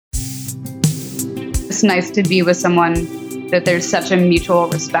It's nice to be with someone that there's such a mutual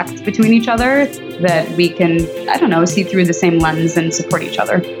respect between each other that we can, see through the same lens and support each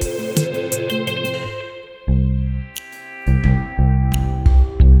other.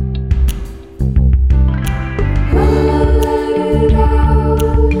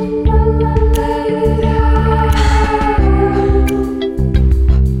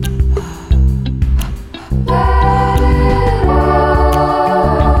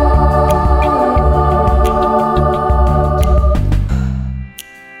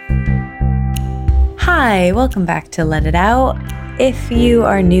 Hi, welcome back to Let It Out. If you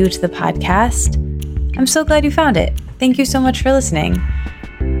are new to the podcast, I'm so glad you found it. Thank you so much for listening.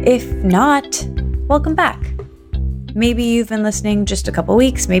 If not, welcome back. Maybe you've been listening just a couple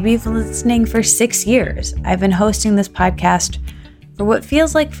weeks. Maybe you've been listening for 6 years. I've been hosting this podcast for what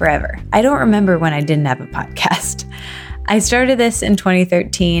feels like forever. I don't remember when I didn't have a podcast. I started this in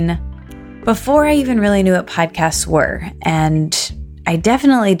 2013 before I even really knew what podcasts were, and I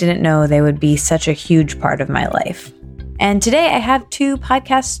definitely didn't know they would be such a huge part of my life. And today I have 2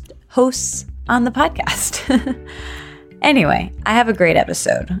 podcast hosts on the podcast. Anyway, I have a great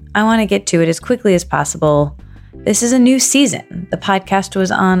episode. I want to get to it as quickly as possible. This is a new season. The podcast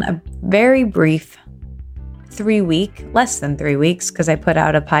was on a very brief less than 3 weeks, because I put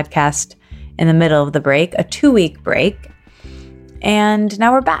out a podcast in the middle of the break, a 2-week break. And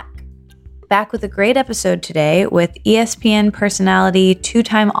now we're back with a great episode today with ESPN personality,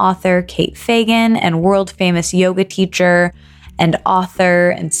 2-time author Kate Fagan, and world-famous yoga teacher and author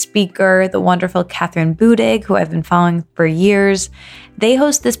and speaker, the wonderful Katherine Budig, who I've been following for years. They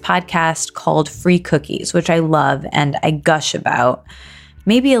host this podcast called Free Cookies, which I love and I gush about.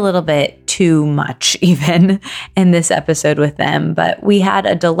 Maybe a little bit too much even in this episode with them, but we had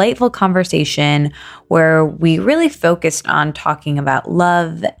a delightful conversation where we really focused on talking about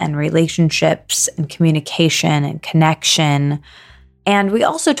love and relationships and communication and connection. And we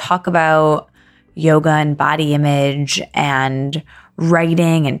also talk about yoga and body image and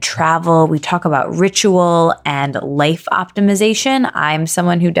writing and travel. We talk about ritual and life optimization. I'm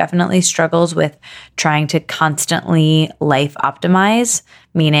someone who definitely struggles with trying to constantly life optimize,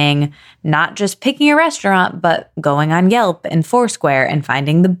 meaning not just picking a restaurant, but going on Yelp and Foursquare and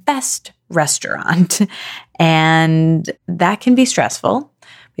finding the best restaurant. And that can be stressful.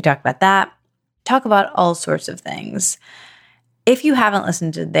 We talk about that, talk about all sorts of things. If you haven't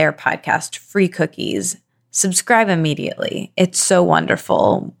listened to their podcast, Free Cookies, subscribe immediately. It's so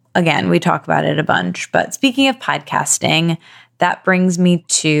wonderful. Again, we talk about it a bunch, but speaking of podcasting, that brings me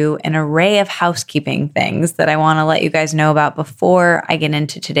to an array of housekeeping things that I want to let you guys know about before I get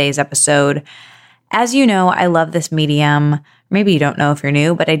into today's episode. As you know, I love this medium. Maybe you don't know if you're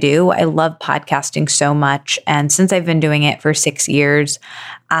new, but I do. I love podcasting so much. And since I've been doing it for 6 years,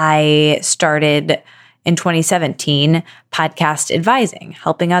 I started in 2017, podcast advising,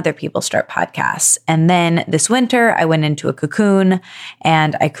 helping other people start podcasts. And then this winter, I went into a cocoon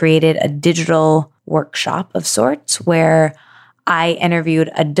and I created a digital workshop of sorts where I interviewed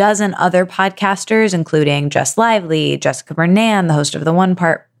a dozen other podcasters, including Jess Lively, Jessica Bernan, the host of the One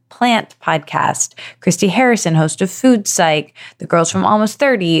Part Plant podcast, Christy Harrison, host of Food Psych, the girls from Almost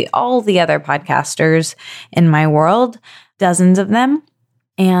 30, all the other podcasters in my world, dozens of them.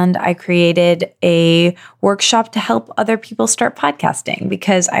 And I created a workshop to help other people start podcasting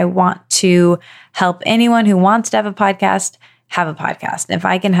because I want to help anyone who wants to have a podcast have a podcast. And if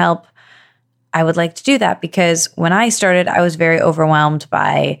I can help, I would like to do that because when I started, I was very overwhelmed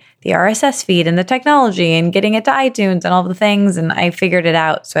by the RSS feed and the technology and getting it to iTunes and all the things. And I figured it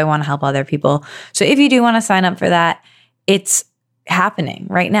out. So I want to help other people. So if you do want to sign up for that, it's happening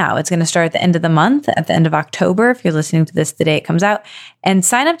right now. It's going to start at the end of the month, at the end of October, if you're listening to this the day it comes out. And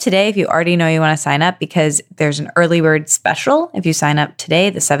sign up today if you already know you want to sign up because there's an early bird special if you sign up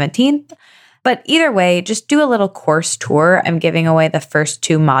today, the 17th. But either way, just do a little course tour. I'm giving away the first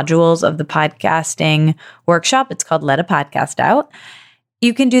 2 modules of the podcasting workshop. It's called Let a Podcast Out.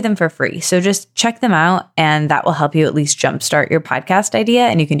 You can do them for free. So just check them out and that will help you at least jumpstart your podcast idea.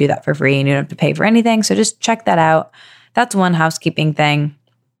 And you can do that for free and you don't have to pay for anything. So just check that out. That's one housekeeping thing.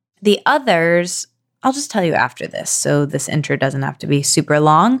 The others, I'll just tell you after this, so this intro doesn't have to be super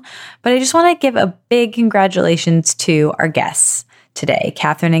long. But I just want to give a big congratulations to our guests today,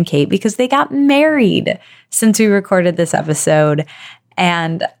 Katherine and Kate, because they got married since we recorded this episode.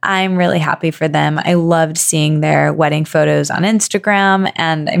 And I'm really happy for them. I loved seeing their wedding photos on Instagram,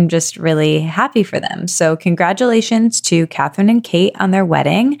 and I'm just really happy for them. So congratulations to Catherine and Kate on their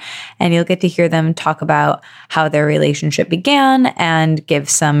wedding. And you'll get to hear them talk about how their relationship began and give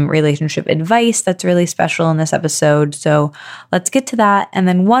some relationship advice that's really special in this episode. So let's get to that. And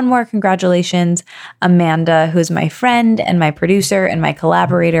then one more congratulations, Amanda, who's my friend and my producer and my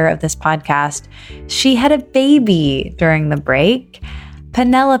collaborator of this podcast. She had a baby during the break.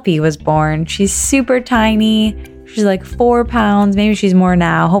 Penelope was born. She's super tiny. She's like 4 pounds. Maybe she's more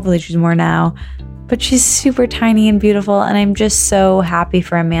now. Hopefully she's more now. But she's super tiny and beautiful. And I'm just so happy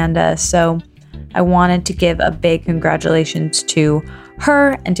for Amanda. So I wanted to give a big congratulations to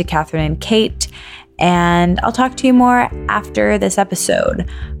her and to Catherine and Kate. And I'll talk to you more after this episode.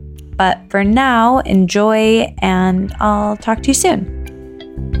 But for now, enjoy, and I'll talk to you soon.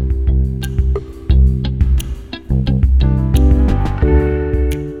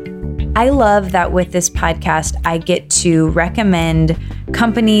 I love that with this podcast, I get to recommend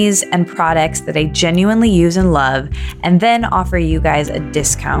companies and products that I genuinely use and love, and then offer you guys a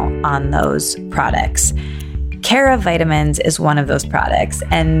discount on those products. Cara Vitamins is one of those products,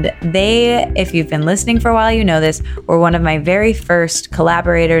 and they, if you've been listening for a while, you know this, were one of my very first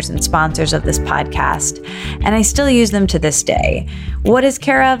collaborators and sponsors of this podcast, and I still use them to this day. What is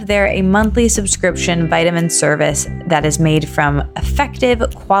Cara? They're a monthly subscription vitamin service that is made from effective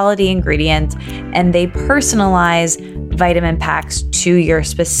quality ingredients, and they personalize vitamin packs to your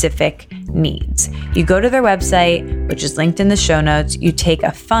specific needs. You go to their website, which is linked in the show notes. You take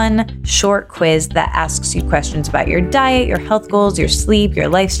a fun, short quiz that asks you questions about your diet, your health goals, your sleep, your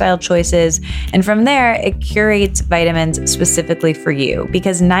lifestyle choices. And from there, it curates vitamins specifically for you,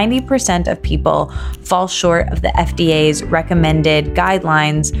 because 90% of people fall short of the FDA's recommended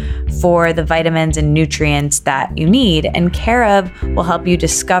guidelines for the vitamins and nutrients that you need. And Cara will help you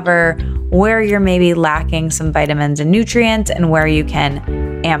discover where you're maybe lacking some vitamins and nutrients and where you can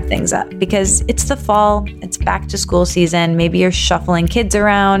amp things up, because it's the fall, it's back to school season. Maybe you're shuffling kids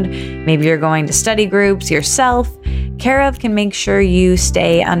around, maybe you're going to study groups yourself. Cara can make sure you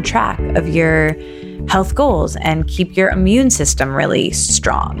stay on track of your health goals and keep your immune system really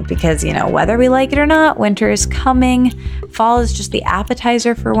strong, because, you know, whether we like it or not, winter is coming. Fall is just the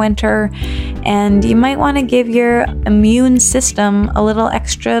appetizer for winter, and you might want to give your immune system a little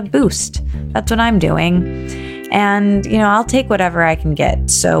extra boost. That's what I'm doing. And, you know, I'll take whatever I can get.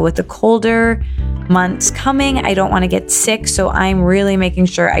 So with the colder months coming, I don't want to get sick. So I'm really making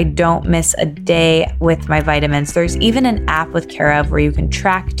sure I don't miss a day with my vitamins. There's even an app with Cara where you can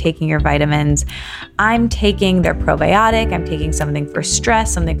track taking your vitamins. I'm taking their probiotic. I'm taking something for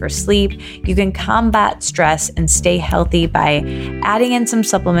stress, something for sleep. You can combat stress and stay healthy by adding in some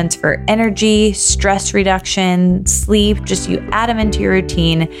supplements for energy, stress reduction, sleep. Just you add them into your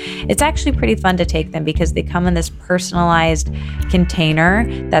routine. It's actually pretty fun to take them because they come in this personalized container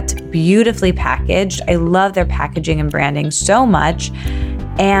that's beautifully packaged. I love their packaging and branding so much.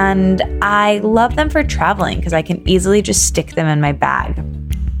 And I love them for traveling because I can easily just stick them in my bag.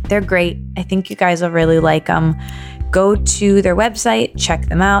 They're great. I think you guys will really like them. Go to their website, check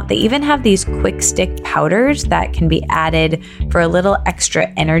them out. They even have these quick stick powders that can be added for a little extra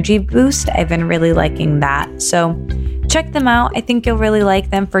energy boost. I've been really liking that. So check them out. I think you'll really like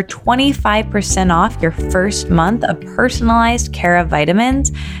them. For 25% off your first month of personalized Cara vitamins,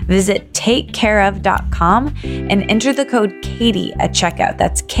 visit takecareof.com and enter the code Katie at checkout.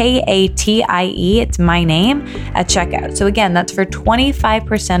 That's KATIE. It's my name at checkout. So again, that's for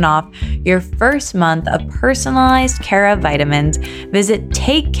 25% off your first month of personalized Cara vitamins. Visit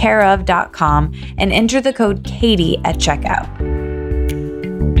takecareof.com and enter the code Katie at checkout.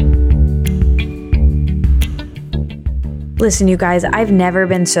 Listen, you guys, I've never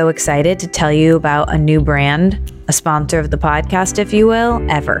been so excited to tell you about a new brand, a sponsor of the podcast, if you will,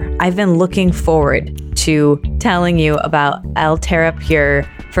 ever. I've been looking forward to telling you about Altera Pure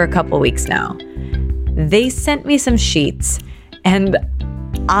for a couple weeks now. They sent me some sheets, and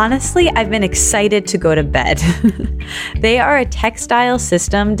honestly, I've been excited to go to bed. They are a textile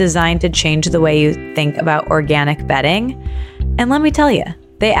system designed to change the way you think about organic bedding. And let me tell you,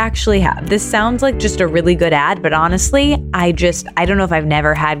 they actually have. This sounds like just a really good ad, but honestly, I don't know if I've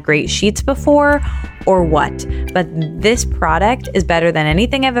never had great sheets before or what, but this product is better than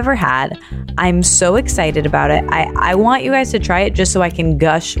anything I've ever had. I'm so excited about it. I want you guys to try it just so I can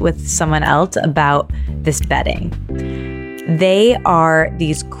gush with someone else about this bedding. They are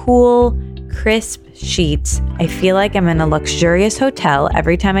these cool, crisp sheets, I feel like I'm in a luxurious hotel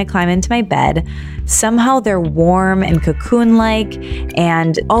every time I climb into my bed. Somehow they're warm and cocoon-like,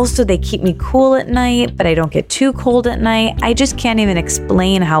 and also they keep me cool at night, but I don't get too cold at night. I just can't even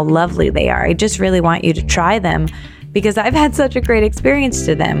explain how lovely they are. I just really want you to try them because I've had such a great experience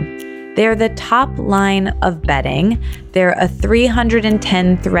to them. They're the top line of bedding. They're a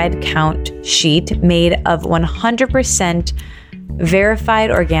 310 thread count sheet made of 100%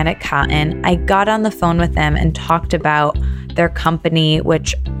 verified organic cotton. I got on the phone with them and talked about their company,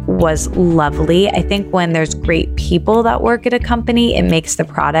 which was lovely. I think when there's great people that work at a company, it makes the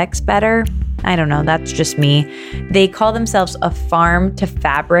products better. I don't know, that's just me. They call themselves a farm to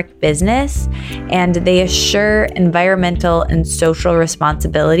fabric business, and they assure environmental and social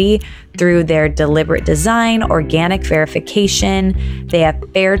responsibility through their deliberate design, organic verification. They have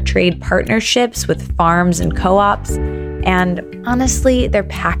fair trade partnerships with farms and co-ops. And honestly, their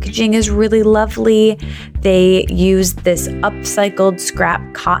packaging is really lovely. They use this upcycled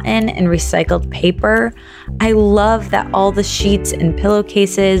scrap cotton and recycled paper. I love that all the sheets and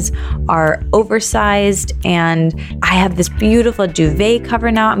pillowcases are oversized, and I have this beautiful duvet cover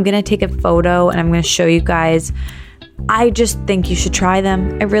now. I'm going to take a photo and I'm going to show you guys. I just think you should try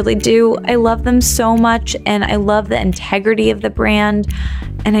them. I really do. I love them so much, and I love the integrity of the brand,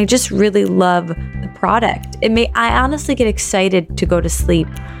 and I just really love the product. I honestly get excited to go to sleep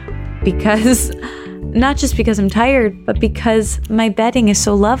because, not just because I'm tired, but because my bedding is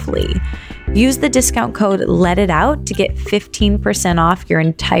so lovely. Use the discount code LETITOUT to get 15% off your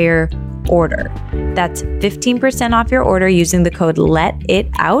entire order. That's 15% off your order using the code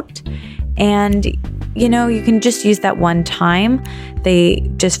LETITOUT. And you can just use that one time. They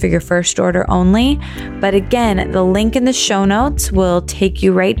just for your first order only. But again, the link in the show notes will take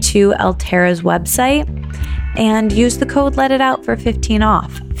you right to Altera's website, and use the code LETITOUT for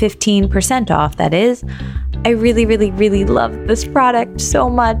 15% off, that is. I really, really, really love this product so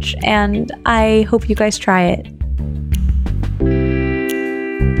much, and I hope you guys try it.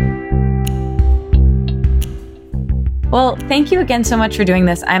 Well, thank you again so much for doing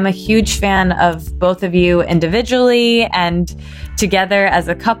this. I'm a huge fan of both of you individually and together as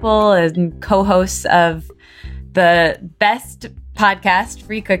a couple and co-hosts of the best podcast,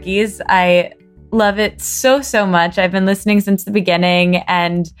 Free Cookies. I love it so, so much. I've been listening since the beginning.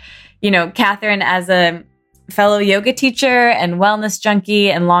 And, Catherine, as a fellow yoga teacher and wellness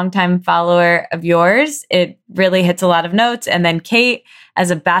junkie and longtime follower of yours, it really hits a lot of notes. And then Kate, as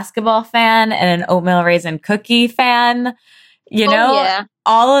a basketball fan and an oatmeal raisin cookie fan,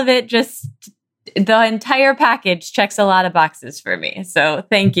 all of it, just the entire package checks a lot of boxes for me. So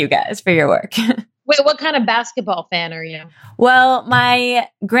thank you guys for your work. Wait, what kind of basketball fan are you? Well, my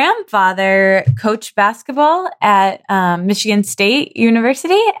grandfather coached basketball at Michigan State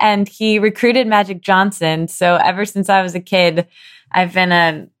University, and he recruited Magic Johnson. So ever since I was a kid, I've been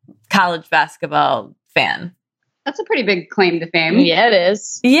a college basketball fan. That's a pretty big claim to fame. Yeah, it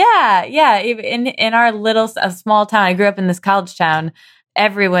is. Yeah. In our a small town, I grew up in this college town.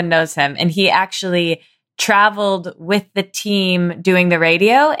 Everyone knows him, and he actually traveled with the team doing the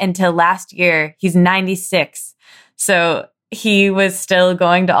radio until last year. He's 96. So he was still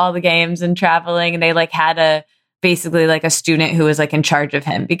going to all the games and traveling, and they had basically a student who was in charge of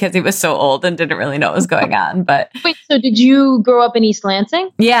him because he was so old and didn't really know what was going on. But wait, so did you grow up in East Lansing?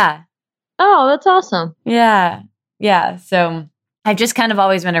 Yeah. Oh, that's awesome. Yeah. So I've just kind of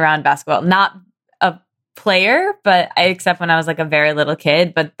always been around basketball, not a player, but except when I was a very little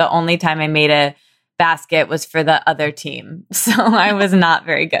kid, but the only time I made a basket was for the other team. So I was not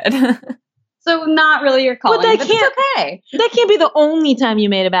very good. So not really your calling, but it's okay. That can't be the only time you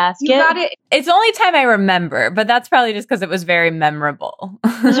made a basket. You got it. It's the only time I remember, but that's probably just because it was very memorable.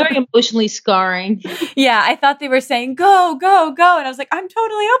 It was very emotionally scarring. Yeah, I thought they were saying, go, go, go. And I was like, I'm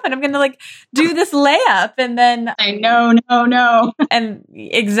totally open. I'm going to do this layup. And then no. And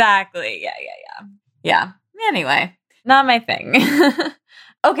exactly. Yeah. Anyway, not my thing.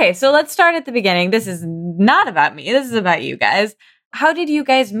 Okay, so let's start at the beginning. This is not about me. This is about you guys. How did you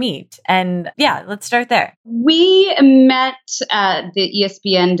guys meet? And yeah, let's start there. We met at the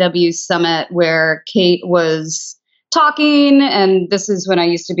ESPNW Summit where Kate was talking, and this is when I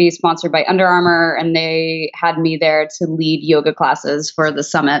used to be sponsored by Under Armour, and they had me there to lead yoga classes for the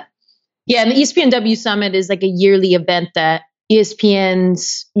summit. Yeah, and the ESPNW Summit is a yearly event that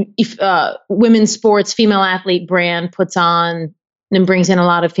ESPN's women's sports female athlete brand puts on and brings in a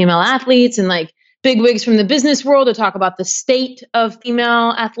lot of female athletes and big wigs from the business world to talk about the state of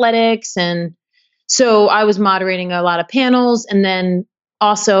female athletics. And so I was moderating a lot of panels and then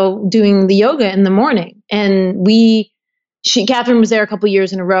also doing the yoga in the morning. And we Catherine was there a couple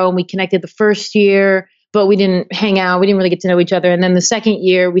years in a row, and we connected the first year, but we didn't hang out. We didn't really get to know each other. And then the second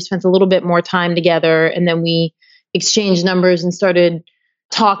year, we spent a little bit more time together, and then we exchanged numbers and started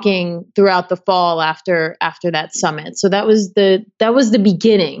talking throughout the fall after that summit. So that was the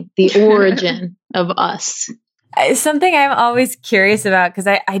beginning, the origin of us. Something I'm always curious about, because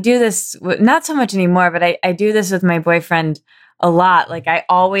I do this, not so much anymore, but I do this with my boyfriend a lot. Like I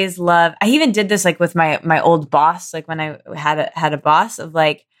even did this like with my old boss, like when I had a boss, of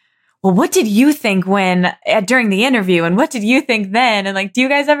like, well, what did you think during the interview, and what did you think then? And like, do you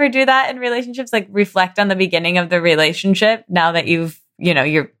guys ever do that in relationships? Like reflect on the beginning of the relationship now that you're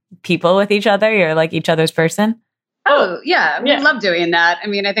people with each other, you're like each other's person? Oh, yeah. We love doing that. I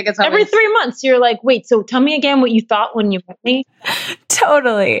mean, I think it's always... Every 3 months, you're like, wait, so tell me again what you thought when you met me.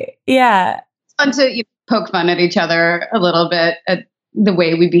 Totally. Yeah. It's fun to poke fun at each other a little bit at the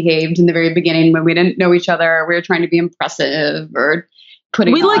way we behaved in the very beginning when we didn't know each other. We were trying to be impressive or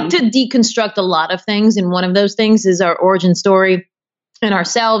We like to deconstruct a lot of things. And one of those things is our origin story and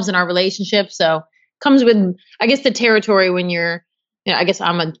ourselves and our relationship. So comes with, I guess, the territory when you're, I guess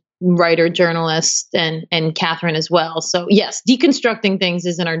I'm a writer, journalist, and Catherine as well. So yes, deconstructing things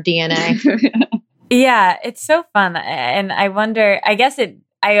is in our DNA. Yeah, it's so fun. And I wonder,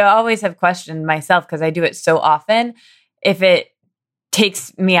 I always have questioned myself, because I do it so often, if it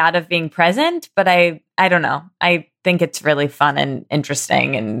takes me out of being present, but I don't know. I think it's really fun and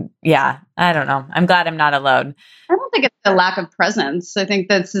interesting. And yeah, I don't know. I'm glad I'm not alone. I don't think it's a lack of presence. I think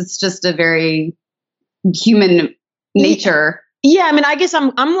it's just a very human nature. Yeah, I mean, I guess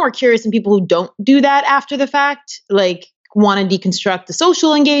I'm more curious in people who don't do that after the fact, like want to deconstruct the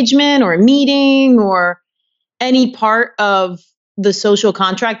social engagement or a meeting or any part of the social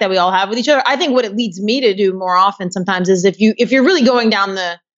contract that we all have with each other. I think what it leads me to do more often sometimes is if you're really going down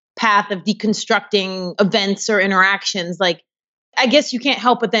the path of deconstructing events or interactions, like I guess you can't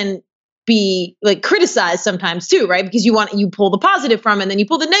help but then be like criticized sometimes too, right? Because you pull the positive from it and then you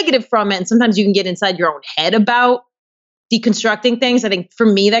pull the negative from it, and sometimes you can get inside your own head about deconstructing things. I think for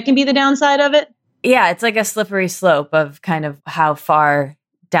me, that can be the downside of it. Yeah, it's like a slippery slope of kind of how far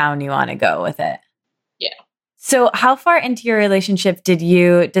down you want to go with it. Yeah. So how far into your relationship did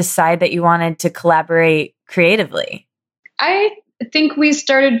you decide that you wanted to collaborate creatively? I think we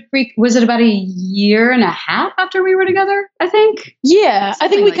started, was it about a year and a half after we were together, I think? Yeah, I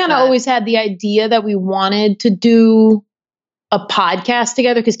think we kind of always had the idea that we wanted to do a podcast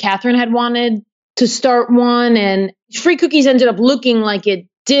together, because Catherine had wanted to start one, and Free Cookies ended up looking like it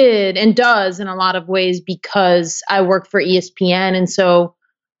did and does in a lot of ways because I work for ESPN. And so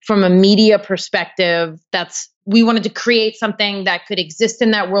from a media perspective, we wanted to create something that could exist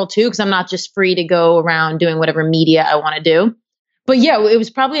in that world too, because I'm not just free to go around doing whatever media I want to do. But yeah, it was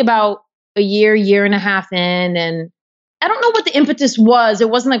probably about a year and a half in, and I don't know what the impetus was. It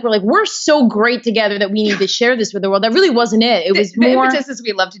wasn't like we're so great together that we need to share this with the world. That really wasn't it. It was more... The impetus is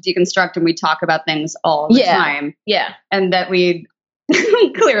we love to deconstruct and we talk about things all the time. Yeah. And that we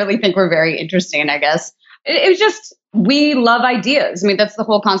clearly think we're very interesting, I guess. It was just, we love ideas. I mean, that's the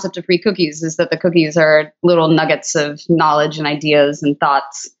whole concept of Free Cookies, is that the cookies are little nuggets of knowledge and ideas and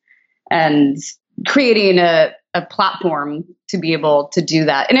thoughts, and creating a platform to be able to do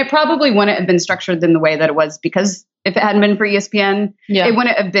that. And it probably wouldn't have been structured in the way that it was, because if it hadn't been for ESPN, it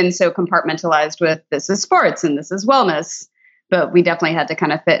wouldn't have been so compartmentalized with this is sports and this is wellness. But we definitely had to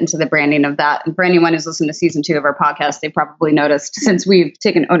kind of fit into the branding of that. And for anyone who's listened to season 2 of our podcast, they probably noticed, since we've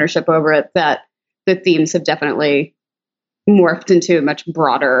taken ownership over it, that the themes have definitely morphed into a much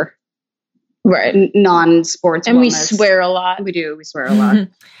broader, non-sports and wellness. We swear a lot. We do. We swear a lot.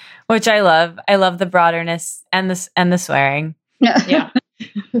 Which I love. I love the broaderness and the swearing. Yeah.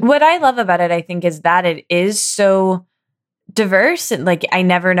 What I love about it, I think, is that it is so diverse. And like, I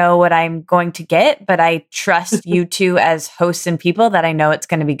never know what I'm going to get, but I trust you two as hosts and people that I know it's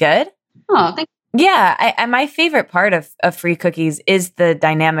going to be good. Oh, thank you. Yeah. My favorite part of Free Cookies is the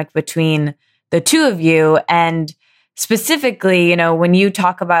dynamic between the two of you. And specifically, when you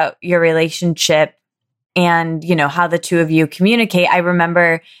talk about your relationship and, how the two of you communicate. I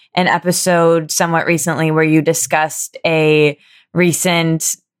remember an episode somewhat recently where you discussed a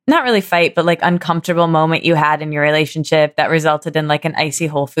recent, not really fight, but like uncomfortable moment you had in your relationship that resulted in like an icy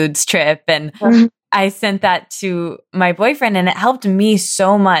Whole Foods trip. And I sent that to my boyfriend, and it helped me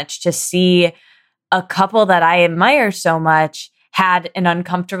so much to see a couple that I admire so much had an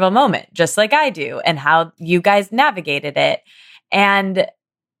uncomfortable moment, just like I do, and how you guys navigated it. And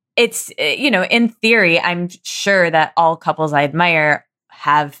it's, in theory, I'm sure that all couples I admire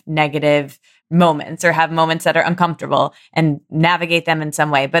have negative moments or have moments that are uncomfortable and navigate them in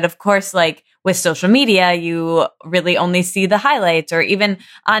some way. But of course, like with social media, you really only see the highlights, or even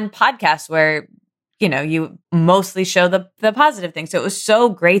on podcasts where, you mostly show the positive things. So it was so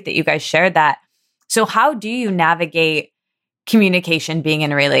great that you guys shared that. So how do you navigate communication being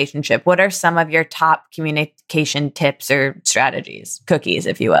in a relationship? What are some of your top communication tips or strategies? Cookies,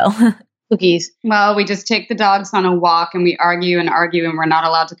 if you will. Cookies. Well, we just take the dogs on a walk and we argue, and we're not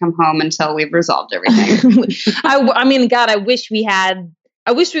allowed to come home until we've resolved everything. I mean, God, I wish we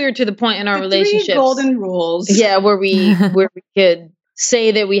were to the point in our relationships. 3 golden rules. Yeah, where we could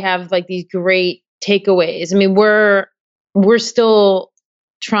say that we have like these great takeaways. I mean, we're still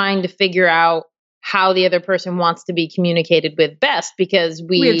trying to figure out how the other person wants to be communicated with best, because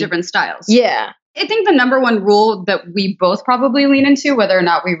we have different styles. Yeah. I think the number one rule that we both probably lean into, whether or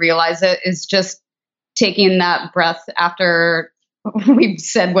not we realize it, is just taking that breath after we've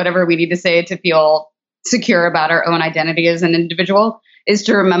said whatever we need to say to feel secure about our own identity as an individual, is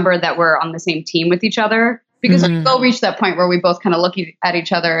to remember that we're on the same team with each other. Because we'll reach that point where we both kind of look at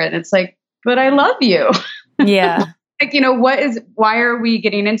each other and it's like, but I love you. Yeah. Like, why are we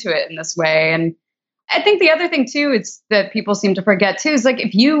getting into it in this way? And I think the other thing too, it's that people seem to forget too, is like,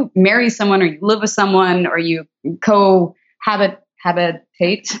 if you marry someone or you live with someone or you cohabitate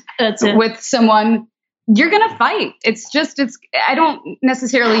with someone, you're going to fight. I don't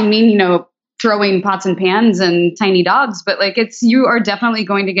necessarily mean, throwing pots and pans and tiny dogs, but like you are definitely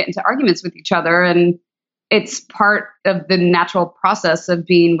going to get into arguments with each other, and it's part of the natural process of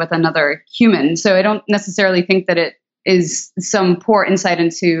being with another human. So I don't necessarily think that it is some poor insight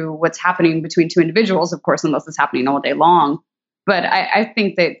into what's happening between two individuals, of course, unless it's happening all day long. But I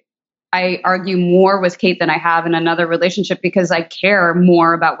think that I argue more with Kate than I have in another relationship because I care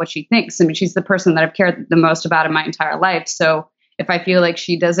more about what she thinks. I mean, she's the person that I've cared the most about in my entire life. So if I feel like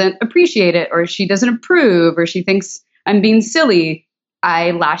she doesn't appreciate it, or she doesn't approve, or she thinks I'm being silly,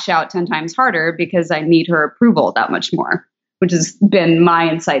 I lash out 10 times harder because I need her approval that much more, which has been my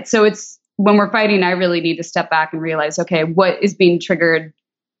insight. So when we're fighting, I really need to step back and realize, okay, what is being triggered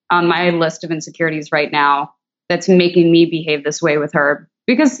on my list of insecurities right now that's making me behave this way with her?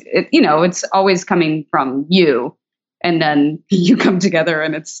 Because, it's always coming from you. And then you come together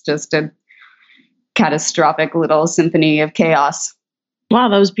and it's just a catastrophic little symphony of chaos. Wow,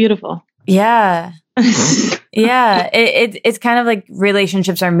 that was beautiful. Yeah. Yeah. It's kind of like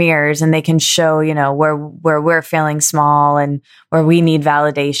relationships are mirrors, and they can show, where we're feeling small and where we need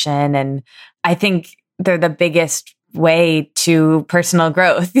validation. And I think they're the biggest way to personal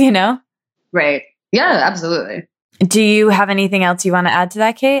growth, Right. Yeah, absolutely. Do you have anything else you want to add to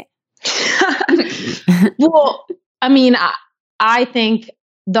that, Kate? Well, I mean, I think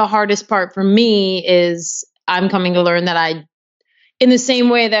the hardest part for me is I'm coming to learn that in the same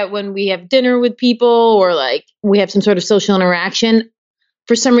way that when we have dinner with people or like we have some sort of social interaction,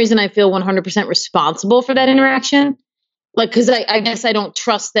 for some reason I feel 100% responsible for that interaction. Like, because I guess I don't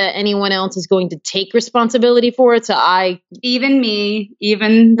trust that anyone else is going to take responsibility for it. So even the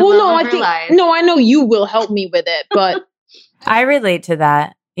love of your life. No, I know you will help me with it, but I relate to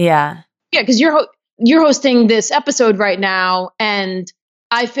that. Yeah. Yeah, because you're hosting this episode right now, and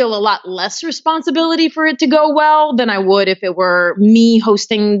I feel a lot less responsibility for it to go well than I would if it were me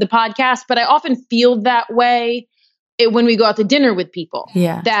hosting the podcast. But I often feel that way when we go out to dinner with people.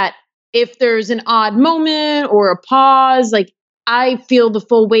 Yeah. That if there's an odd moment or a pause, like I feel the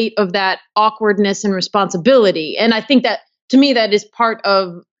full weight of that awkwardness and responsibility. And I think that to me, that is part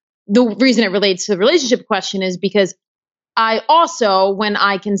of the reason it relates to the relationship question, is because I also, when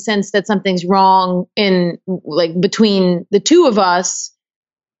I can sense that something's wrong in like between the two of us,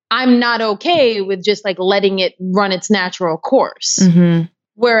 I'm not okay with just like letting it run its natural course. Mm-hmm.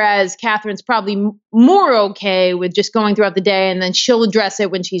 Whereas Catherine's probably more okay with just going throughout the day, and then she'll address it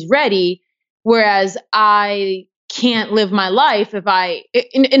when she's ready. Whereas I can't live my life and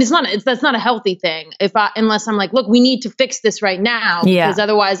that's not a healthy thing. Unless I'm like, look, we need to fix this right now, because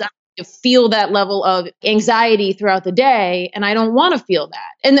otherwise I feel that level of anxiety throughout the day, and I don't want to feel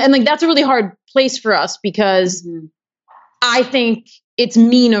that. And like that's a really hard place for us, because I think it's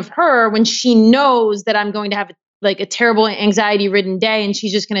mean of her when she knows that I'm going to have like a terrible anxiety-ridden day, and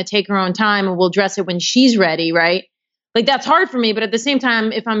she's just going to take her own time and we'll address it when she's ready, right? Like that's hard for me, but at the same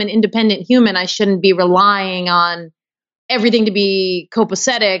time, if I'm an independent human, I shouldn't be relying on everything to be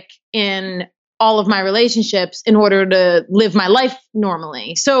copacetic in all of my relationships in order to live my life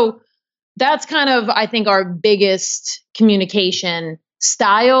normally. So that's kind of, I think, our biggest communication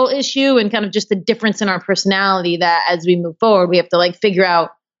style issue, and kind of just the difference in our personality, that as we move forward, we have to like figure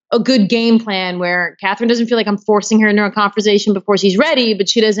out a good game plan where Catherine doesn't feel like I'm forcing her into a conversation before she's ready, but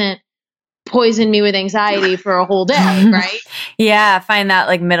she doesn't poison me with anxiety for a whole day, right? Yeah, find that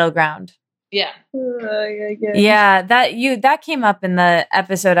like middle ground. Yeah. Yeah, that came up in the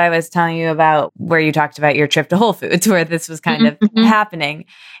episode I was telling you about where you talked about your trip to Whole Foods, where this was kind of happening.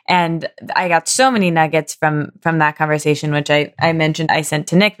 And I got so many nuggets from that conversation, which I mentioned I sent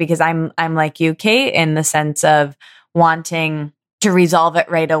to Nick, because I'm like you, Kate, in the sense of wanting to resolve it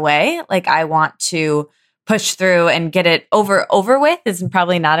right away. Like, I want to push through and get it over with is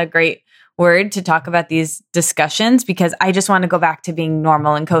probably not a great word to talk about these discussions, because I just want to go back to being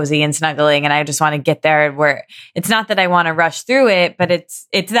normal and cozy and snuggling. And I just want to get there where it's not that I want to rush through it, but it's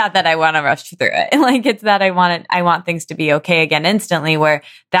that I want to rush through it. Like, it's that I want things to be okay again instantly, where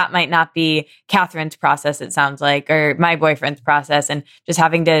that might not be Catherine's process, it sounds like, or my boyfriend's process. And just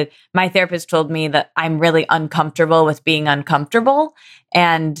my therapist told me that I'm really uncomfortable with being uncomfortable,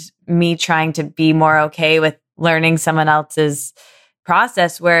 and me trying to be more okay with learning someone else's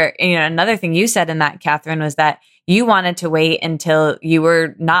process. Where, another thing you said in that, Catherine, was that you wanted to wait until you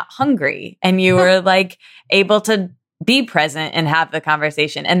were not hungry and you were like able to be present and have the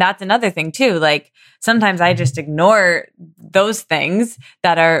conversation. And that's another thing too. Like, sometimes I just ignore those things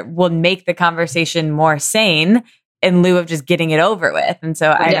that will make the conversation more sane in lieu of just getting it over with. And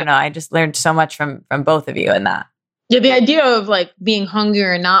so I don't know, I just learned so much from both of you in that. Yeah, the idea of like being hungry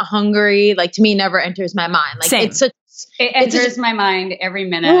or not hungry, like, to me, never enters my mind. Like, Same. It enters my mind every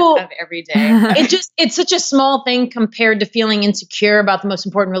minute of every day. It's such a small thing compared to feeling insecure about the most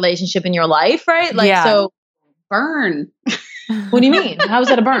important relationship in your life, right? Like, so burn. What do you mean? How is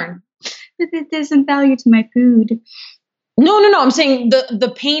that a burn? There's some value to my food. No. I'm saying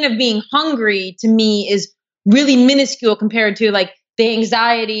the pain of being hungry to me is really minuscule compared to like the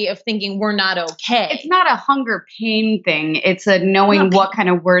anxiety of thinking we're not okay. It's not a hunger pain thing. It's a knowing what kind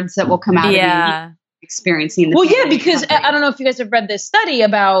of words that will come out of you. Experiencing because I don't know if you guys have read this study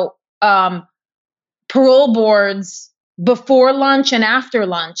about parole boards before lunch and after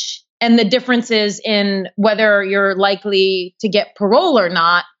lunch, and the differences in whether you're likely to get parole or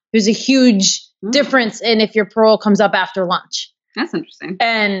not. There's a huge difference in if your parole comes up after lunch. That's interesting.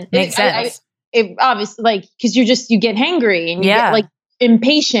 And makes sense. It obviously, like, because you get hangry and you get like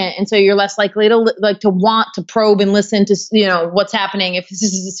impatient, and so you're less likely to want to probe and listen to what's happening. If this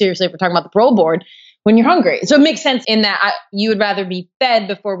is seriously, if we're talking about the parole board, when you're hungry. So it makes sense in that you would rather be fed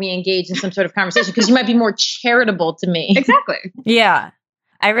before we engage in some sort of conversation, because you might be more charitable to me. Exactly. Yeah.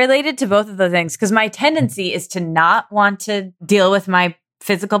 I related to both of those things, because my tendency is to not want to deal with my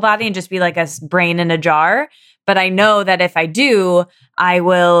physical body and just be like a brain in a jar. But I know that if I do, I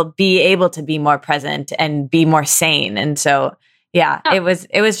will be able to be more present and be more sane. And so, it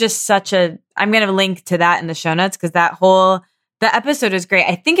was just such I'm going to link to that in the show notes, because the episode was great.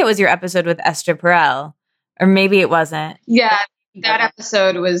 I think it was your episode with Esther Perel, or maybe it wasn't. Yeah, that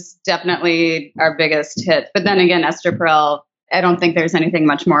episode was definitely our biggest hit. But then again, Esther Perel, I don't think there's anything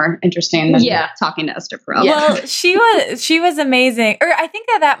much more interesting than talking to Esther Perel. Well, she was amazing. Or I think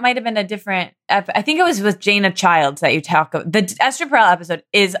that might have been a different, I think it was with Jana Childs that you talk about. The Esther Perel episode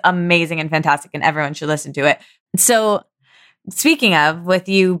is amazing and fantastic, and everyone should listen to it. So speaking of, with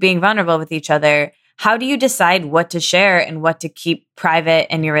you being vulnerable with each other, how do you decide what to share and what to keep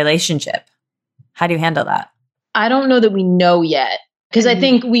private in your relationship? How do you handle that? I don't know that we know yet, because I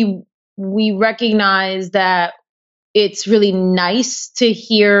think we recognize that it's really nice to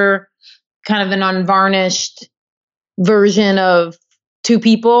hear kind of an unvarnished version of two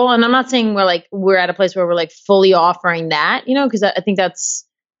people. And I'm not saying we're at a place where we're like fully offering that, because I think that's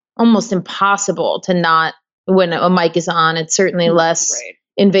almost impossible to not, when a mic is on. It's certainly less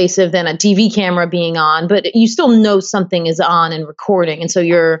invasive than a TV camera being on, but you still know something is on and recording. And so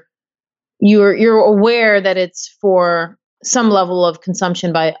you're aware that it's for some level of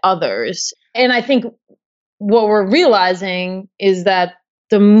consumption by others. And I think what we're realizing is that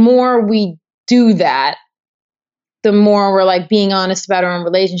the more we do that, the more we're like being honest about our own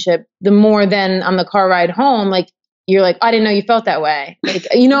relationship, the more then on the car ride home, like, you're like, I didn't know you felt that way. Like,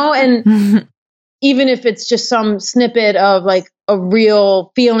 and even if it's just some snippet of like a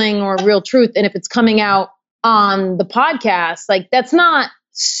real feeling or a real truth, and if it's coming out on the podcast, like, that's not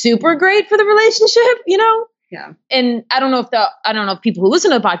super great for the relationship, Yeah. And I don't know if people who listen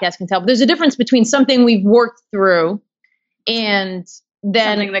to the podcast can tell, but there's a difference between something we've worked through and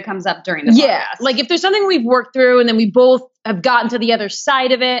then something that comes up during the podcast. Like if there's something we've worked through and then we both have gotten to the other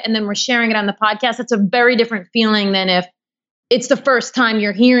side of it and then we're sharing it on the podcast, that's a very different feeling than if it's the first time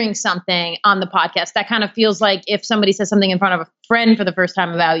you're hearing something on the podcast. That kind of feels like if somebody says something in front of a friend for the first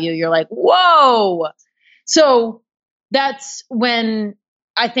time about you, you're like, whoa. So that's when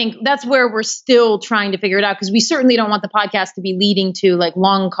I think that's where we're still trying to figure it out, because we certainly don't want the podcast to be leading to like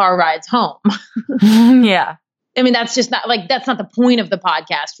long car rides home. Yeah. I mean, that's just not like, that's not the point of the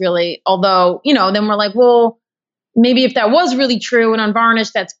podcast really. Although, then we're like, well, maybe if that was really true and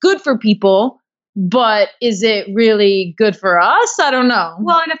unvarnished, that's good for people. But is it really good for us? I don't know.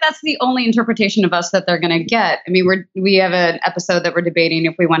 Well, and if that's the only interpretation of us that they're going to get, I mean, we have an episode that we're debating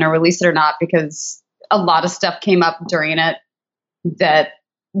if we want to release it or not, because a lot of stuff came up during it that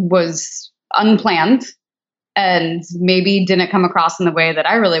was unplanned and maybe didn't come across in the way that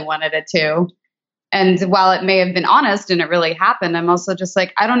I really wanted it to. And while it may have been honest and it really happened, I'm also just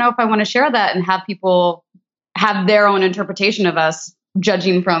like, I don't know if I want to share that and have people have their own interpretation of us,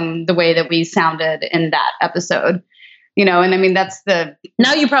 judging from the way that we sounded in that episode, and I mean,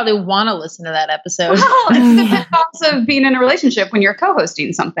 now you probably want to listen to that episode. Well, it's the pitfalls of being in a relationship when you're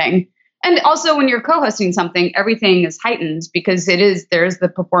co-hosting something. And also when you're co-hosting something, everything is heightened because there's the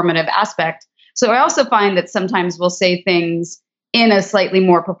performative aspect. So I also find that sometimes we'll say things in a slightly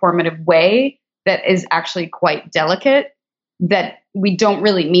more performative way that is actually quite delicate, that we don't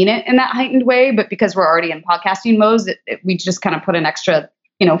really mean it in that heightened way, but because we're already in podcasting mode, we just kind of put an extra,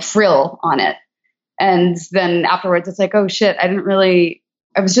 frill on it. And then afterwards it's like, oh shit,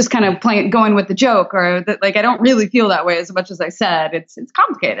 I was just kind of going with the joke, or I don't really feel that way as much as I said. It's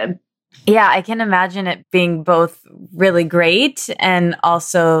complicated. Yeah, I can imagine it being both really great and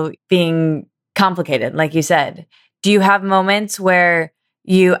also being complicated, like you said. Do you have moments where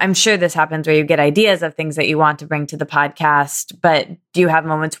I'm sure this happens, where you get ideas of things that you want to bring to the podcast, but do you have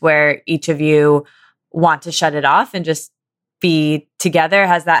moments where each of you want to shut it off and just be together?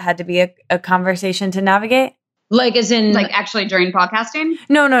 Has that had to be a conversation to navigate? Like as in actually during podcasting?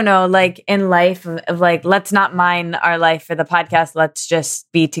 No. Like in life of like, let's not mind our life for the podcast. Let's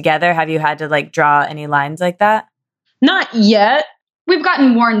just be together. Have you had to draw any lines like that? Not yet. We've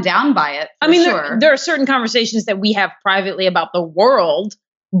gotten worn down by it. I mean, there are certain conversations that we have privately about the world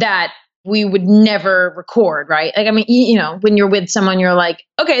that we would never record, right? Like, I mean, when you're with someone, you're like,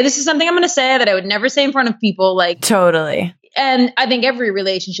 okay, this is something I'm going to say that I would never say in front of people. Like, totally. And I think every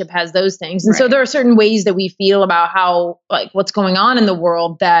relationship has those things. And so there are certain ways that we feel about how, what's going on in the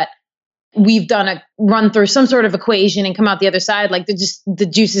world that we've run through some sort of equation and come out the other side. Like the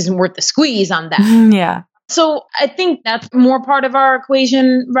juice isn't worth the squeeze on that. Yeah. So I think that's more part of our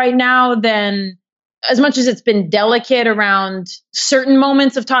equation right now than, as much as it's been delicate around certain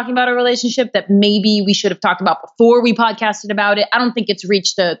moments of talking about a relationship that maybe we should have talked about before we podcasted about it. I don't think it's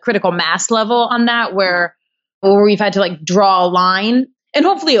reached a critical mass level on that where we've had to draw a line, and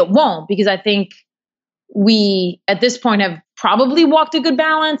hopefully it won't, because I think we at this point have probably walked a good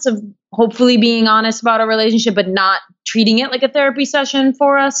balance of hopefully being honest about our relationship, but not treating it like a therapy session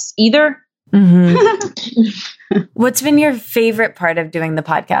for us either. Mm-hmm. What's been your favorite part of doing the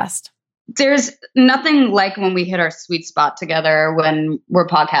podcast? There's nothing like when we hit our sweet spot together when we're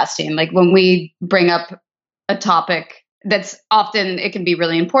podcasting. Like when we bring up a topic that's often, it can be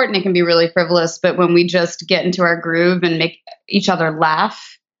really important, it can be really frivolous, but when we just get into our groove and make each other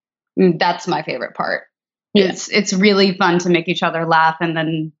laugh, that's my favorite part. Yeah. It's really fun to make each other laugh and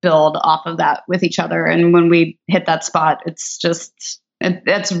then build off of that with each other. And when we hit that spot, it's just,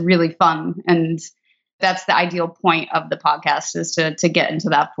 that's really fun. And that's the ideal point of the podcast, is to get into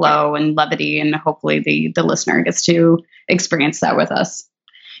that flow and levity, and hopefully the listener gets to experience that with us.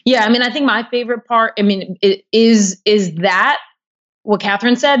 Yeah, I mean, I think my favorite part, is that what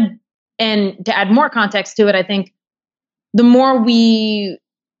Catherine said. And to add more context to it, I think the more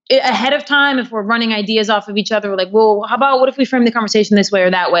ahead of time, if we're running ideas off of each other, we're like, well, what if we frame the conversation this way or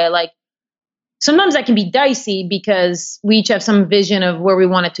that way? Sometimes that can be dicey because we each have some vision of where we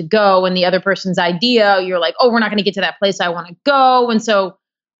want it to go, and the other person's idea, you're like, oh, we're not going to get to that place I want to go. And so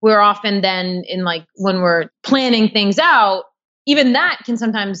we're often then in when we're planning things out, even that can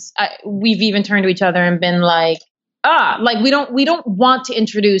sometimes, we've even turned to each other and been we don't want to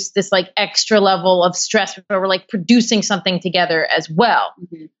introduce this extra level of stress where we're producing something together as well.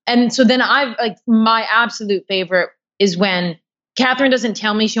 Mm-hmm. And so then my absolute favorite is when Catherine doesn't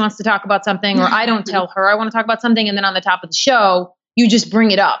tell me she wants to talk about something, or I don't tell her I want to talk about something. And then on the top of the show, you just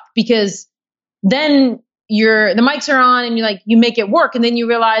bring it up, because then the mics are on and you make it work. And then you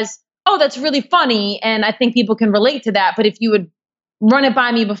realize, oh, that's really funny. And I think people can relate to that. But if you would run it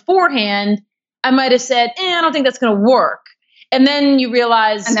by me beforehand, I might have said, I don't think that's going to work. And then you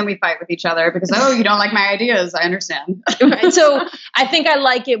realize. And then we fight with each other because, you don't like my ideas. I understand. Right? So I think I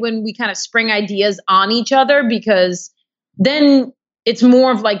like it when we kind of spring ideas on each other, because then it's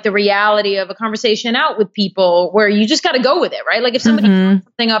more of the reality of a conversation out with people where you just got to go with it, right? If somebody brought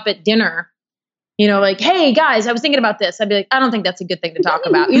something up at dinner, hey guys, I was thinking about this. I'd be like, I don't think that's a good thing to talk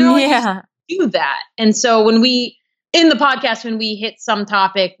about. Yeah. Do that. And so in the podcast, when we hit some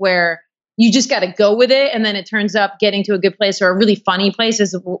topic where you just got to go with it. And then it turns up getting to a good place or a really funny place,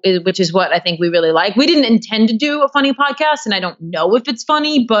 which is what I think we really like. We didn't intend to do a funny podcast, and I don't know if it's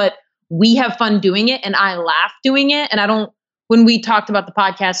funny, but we have fun doing it and I laugh doing it. And when we talked about the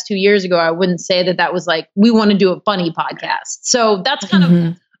podcast 2 years ago, I wouldn't say that was like, we want to do a funny podcast. So that's kind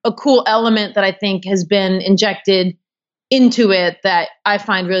of a cool element that I think has been injected into it that I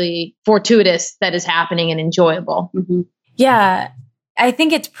find really fortuitous that is happening and enjoyable. Mm-hmm. Yeah. I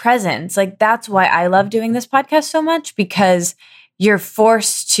think it's presence. Like, that's why I love doing this podcast so much, because you're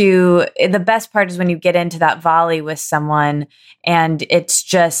forced to, the best part is when you get into that volley with someone and it's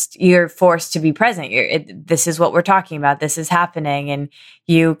just, you're forced to be present. This is what we're talking about. This is happening. And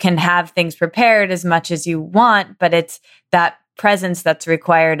you can have things prepared as much as you want, but it's that presence that's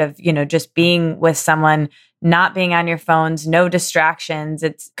required of, just being with someone, not being on your phones, no distractions.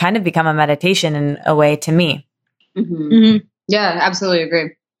 It's kind of become a meditation in a way to me. Mm-hmm. Mm-hmm. Yeah, absolutely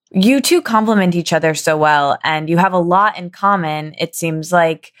agree. You two complement each other so well, and you have a lot in common, it seems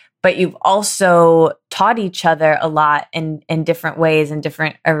like, but you've also taught each other a lot in different ways, in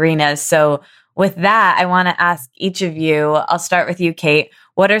different arenas. So with that, I want to ask each of you, I'll start with you, Kate.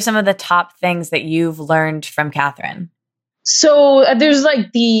 What are some of the top things that you've learned from Catherine? So there's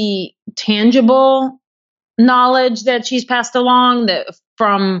like the tangible knowledge that she's passed along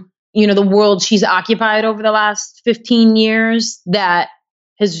from the world she's occupied over the last 15 years that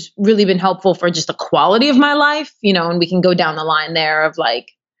has really been helpful for just the quality of my life, and we can go down the line there of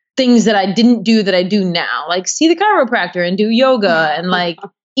like things that I didn't do that I do now, like see the chiropractor and do yoga and like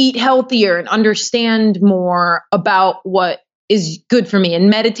eat healthier and understand more about what is good for me, and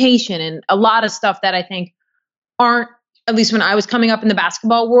meditation and a lot of stuff that I think aren't, at least when I was coming up in the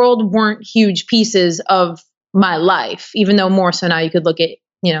basketball world, weren't huge pieces of my life, even though more so now you could look at,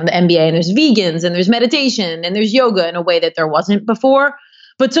 the NBA and there's vegans and there's meditation and there's yoga in a way that there wasn't before.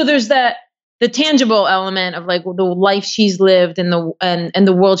 But so there's the tangible element of like the life she's lived and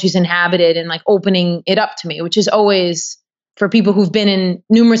the world she's inhabited and like opening it up to me, which is always, for people who've been in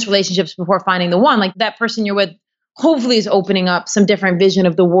numerous relationships before finding the one, like that person you're with hopefully is opening up some different vision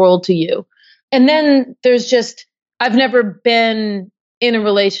of the world to you. And then there's just, I've never been in a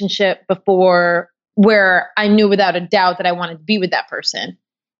relationship before where I knew without a doubt that I wanted to be with that person.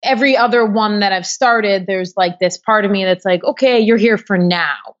 Every other one that I've started, there's like this part of me that's like, okay, you're here for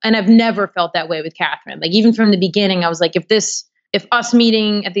now. And I've never felt that way with Catherine. Like even from the beginning, I was like, if us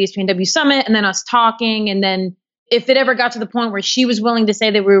meeting at the ESPNW Summit and then us talking, and then if it ever got to the point where she was willing to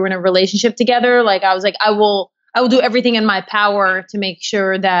say that we were in a relationship together, like I was like, I will do everything in my power to make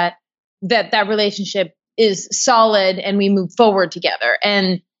sure that relationship is solid and we move forward together.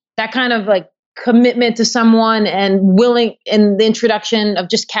 And that kind of like commitment to someone and willing, and the introduction of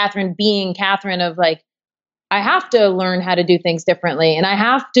just Catherine being Catherine, of like, I have to learn how to do things differently. And I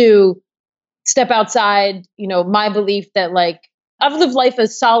have to step outside, my belief that like, I've lived life a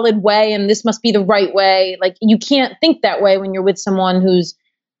solid way and this must be the right way. Like you can't think that way when you're with someone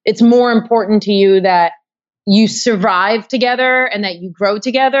it's more important to you that you survive together and that you grow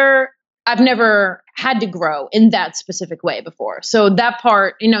together. I've never had to grow in that specific way before. So that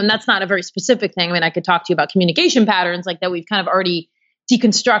part, and that's not a very specific thing. I mean, I could talk to you about communication patterns like that we've kind of already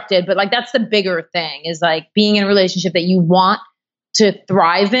deconstructed, but like that's the bigger thing, is like being in a relationship that you want to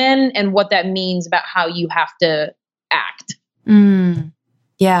thrive in and what that means about how you have to act.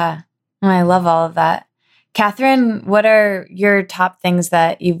 Yeah. I love all of that. Catherine, what are your top things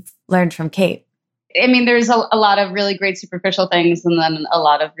that you've learned from Kate? I mean, there's a lot of really great superficial things and then a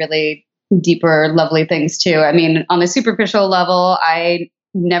lot of really deeper, lovely things too. I mean, on the superficial level, I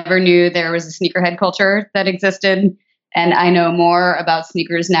never knew there was a sneakerhead culture that existed. And I know more about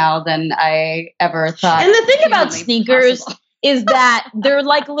sneakers now than I ever thought. And the thing about sneakers is that they're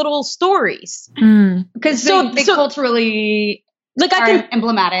like little stories. Because they culturally are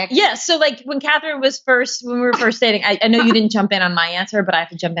emblematic. Yeah. So like when we were first dating, I know you didn't jump in on my answer, but I have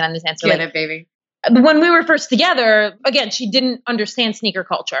to jump in on this answer. Get it, baby. When we were first together, again, she didn't understand sneaker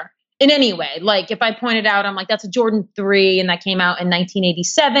culture in any way. Like if I pointed out, I'm like, that's a Jordan 3 and that came out in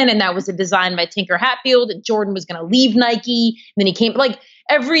 1987 and that was a design by Tinker Hatfield and Jordan was going to leave Nike. And then he came, like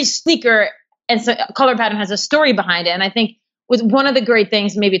every sneaker and color pattern has a story behind it. And I think with one of the great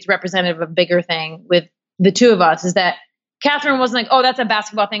things, maybe it's representative of a bigger thing with the two of us, is that Catherine wasn't like, oh, that's a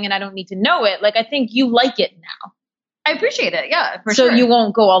basketball thing and I don't need to know it. Like, I think you like it now. I appreciate it. Yeah, for sure. So you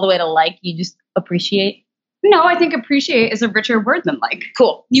won't go all the way to like, you just appreciate? No, I think appreciate is a richer word than like.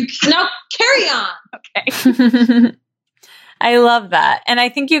 Cool. You now carry on. Okay. I love that. And I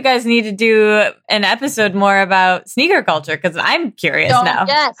think you guys need to do an episode more about sneaker culture because I'm curious now.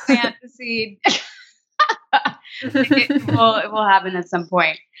 Yes. Plant the seed. It will happen at some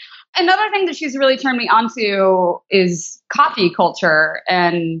point. another thing that she's really turned me onto is coffee culture.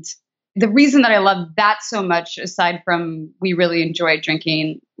 And the reason that I love that so much, aside from we really enjoy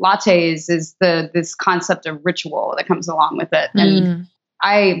drinking lattes, is this concept of ritual that comes along with it. And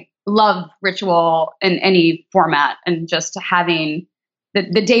I love ritual in any format, and just having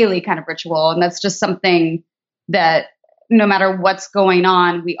the daily kind of ritual. And that's just something that no matter what's going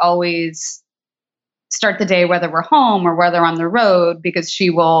on, we always start the day, whether we're home or whether on the road, because she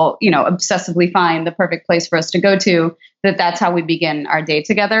will, obsessively find the perfect place for us to go to, that's how we begin our day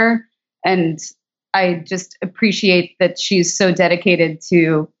together. And I just appreciate that she's so dedicated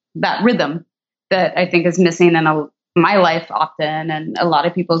to that rhythm that I think is missing in my life often, and a lot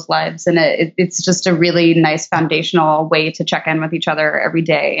of people's lives. And it's just a really nice foundational way to check in with each other every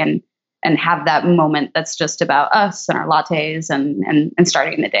day and have that moment that's just about us and our lattes and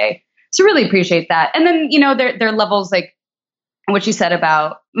starting the day. So really appreciate that. And then, there are levels like what you said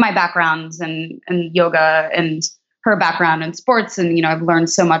about my backgrounds and yoga and her background in sports. And, I've learned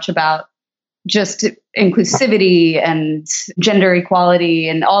so much about just inclusivity and gender equality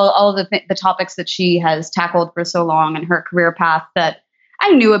and all the topics that she has tackled for so long in her career path that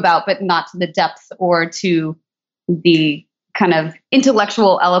I knew about, but not to the depth or to the kind of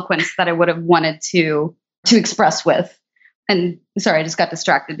intellectual eloquence that I would have wanted to express with. And sorry, I just got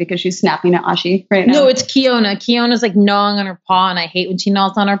distracted because she's snapping at Ashi right now. No, it's Kiona. Kiona's like gnawing on her paw, and I hate when she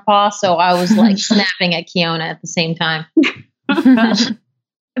gnaws on her paw. So I was like snapping at Kiona at the same time.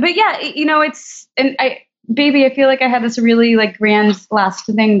 But yeah, I feel like I had this really like grand last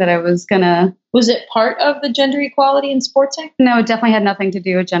thing that I was gonna. Was it part of the gender equality in sportsing? No, it definitely had nothing to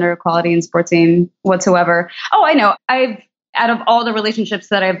do with gender equality in sportsing whatsoever. Oh, I know. Out of all the relationships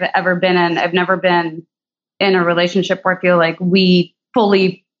that I've ever been in, I've never been in a relationship where I feel like we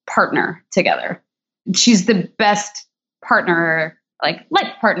fully partner together. She's the best partner, like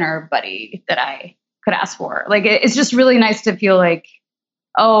life partner buddy that I could ask for. Like, it's just really nice to feel like,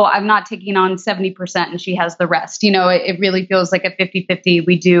 oh, I'm not taking on 70% and she has the rest. It really feels like a 50-50.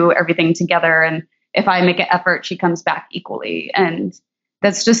 We do everything together. And if I make an effort, she comes back equally. And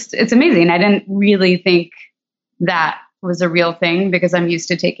that's just, it's amazing. I didn't really think that was a real thing because I'm used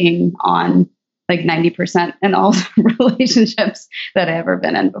to taking on like 90% in all the relationships that I've ever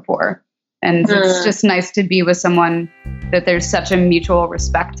been in before. And it's just nice to be with someone that there's such a mutual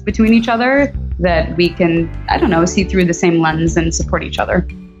respect between each other that we can, see through the same lens and support each other.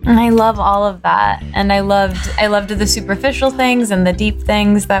 And I love all of that. And I loved the superficial things and the deep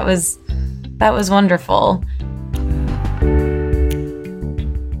things. That was wonderful.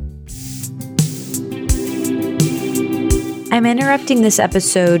 I'm interrupting this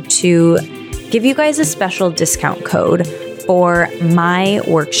episode to give you guys a special discount code for my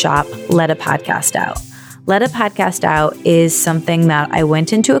workshop, Let a Podcast Out. Let a Podcast Out is something that I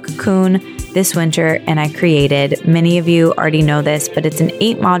went into a cocoon this winter and I created. Many of you already know this, but it's an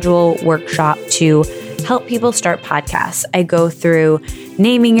 8-module workshop to help people start podcasts. I go through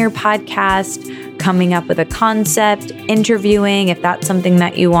naming your podcast, coming up with a concept, interviewing if that's something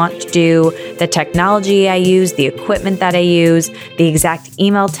that you want to do, the technology I use, the equipment that I use, the exact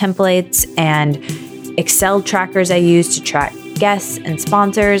email templates and Excel trackers I use to track guests and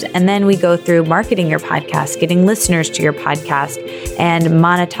sponsors. And then we go through marketing your podcast, getting listeners to your podcast, and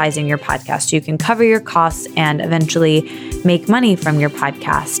monetizing your podcast so you can cover your costs and eventually make money from your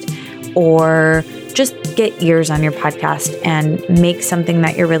podcast, or just get ears on your podcast and make something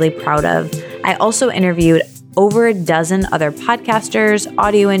that you're really proud of. I also interviewed over a dozen other podcasters,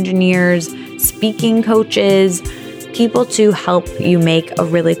 audio engineers, speaking coaches, people to help you make a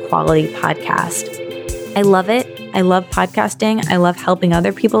really quality podcast. I love it. I love podcasting. I love helping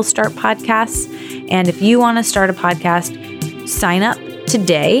other people start podcasts. And if you want to start a podcast, sign up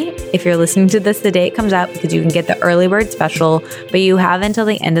today. If you're listening to this the day it comes out, because you can get the early bird special, but you have until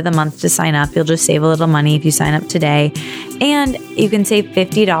the end of the month to sign up. You'll just save a little money if you sign up today. And you can save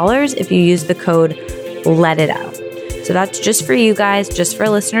 $50 if you use the code LETITOUT. So that's just for you guys, just for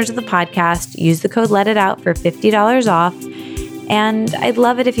listeners of the podcast. Use the code LETITOUT for $50 off. And I'd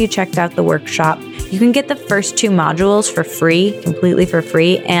love it if you checked out the workshop. You can get the first 2 modules for free, completely for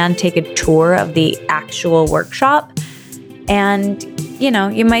free, and take a tour of the actual workshop. And,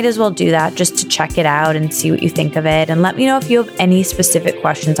 you might as well do that just to check it out and see what you think of it. And let me know if you have any specific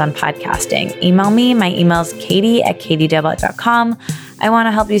questions on podcasting. Email me. My email is katie@katiedoublette.com. I want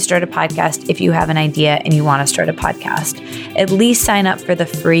to help you start a podcast if you have an idea and you want to start a podcast. At least sign up for the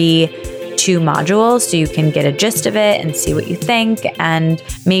free 2 modules so you can get a gist of it and see what you think. And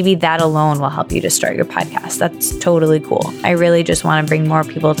maybe that alone will help you to start your podcast. That's totally cool. I really just want to bring more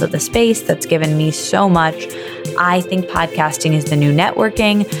people to the space. That's given me so much. I think podcasting is the new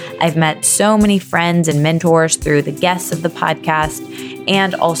networking. I've met so many friends and mentors through the guests of the podcast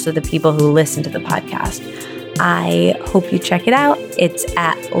and also the people who listen to the podcast. I hope you check it out. It's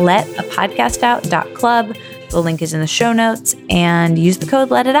at letapodcastout.club. The link is in the show notes, and use the code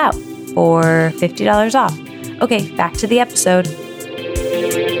LETITOUT for $50 off. Okay, back to the episode.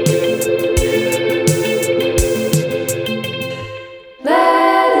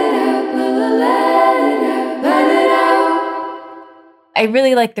 I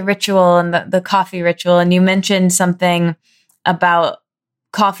really like the ritual and the coffee ritual. And you mentioned something about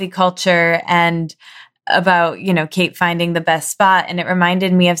coffee culture and about, Kate finding the best spot. And it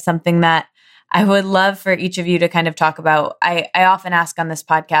reminded me of something that I would love for each of you to kind of talk about. I often ask on this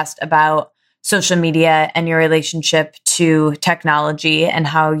podcast about social media and your relationship to technology and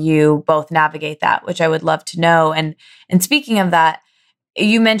how you both navigate that, which I would love to know. And speaking of that,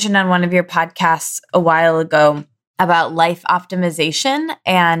 you mentioned on one of your podcasts a while ago about life optimization.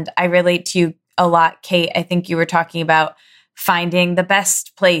 And I relate to you a lot, Kate. I think you were talking about finding the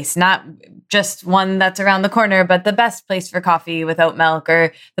best place, not just one that's around the corner, but the best place for coffee with oat milk,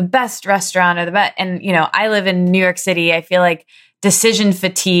 or the best restaurant, or the best. And, I live in New York City. I feel like decision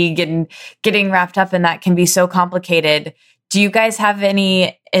fatigue and getting wrapped up in that can be so complicated. Do you guys have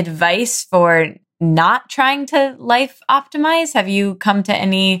any advice for not trying to life optimize? Have you come to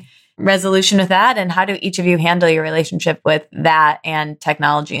any resolution with that? And how do each of you handle your relationship with that and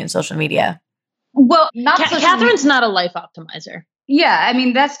technology and social media? Well, Catherine's not a life optimizer. Yeah, I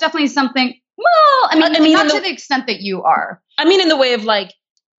mean, that's definitely something. Well, I mean not to the extent that you are. I mean, in the way of like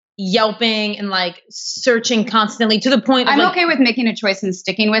Yelping and like searching constantly to the point of I'm okay with making a choice and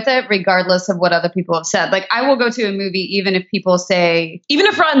sticking with it, regardless of what other people have said. Like, I will go to a movie even if people say, even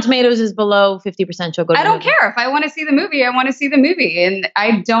if Rotten Tomatoes is below 50%, you'll go to I don't care. If I want to see the movie, I want to see the movie. And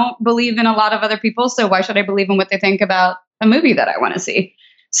I don't believe in a lot of other people, so why should I believe in what they think about a movie that I want to see?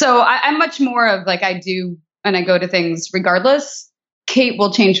 So I'm much more of like, I do, and I go to things regardless. Kate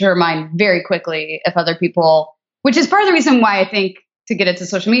will change her mind very quickly if other people, which is part of the reason why I think, to get into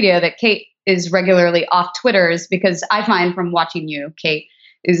social media, that Kate is regularly off Twitter, is because I find from watching you, Kate,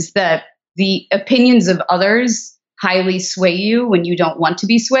 is that the opinions of others highly sway you when you don't want to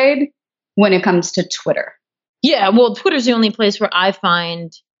be swayed when it comes to Twitter. Yeah, well, Twitter's the only place where I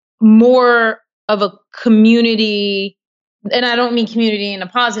find more of a community, and I don't mean community in a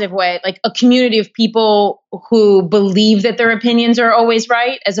positive way, like a community of people who believe that their opinions are always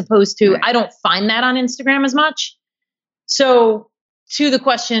right, as opposed to, I don't find that on Instagram as much. So to the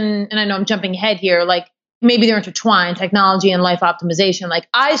question, and I know I'm jumping ahead here, like maybe they're intertwined, technology and life optimization. Like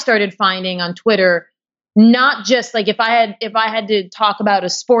I started finding on Twitter, not just like if I had to talk about a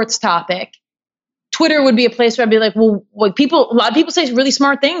sports topic, Twitter would be a place where I'd be like, well, like a lot of people say really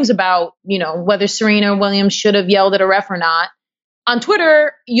smart things about, whether Serena Williams should have yelled at a ref or not. On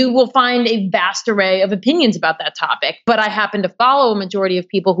Twitter, you will find a vast array of opinions about that topic, but I happen to follow a majority of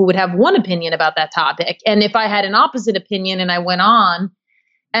people who would have one opinion about that topic. And if I had an opposite opinion and I went on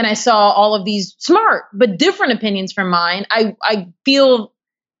and I saw all of these smart but different opinions from mine, I feel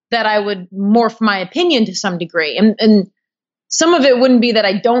that I would morph my opinion to some degree. And some of it wouldn't be that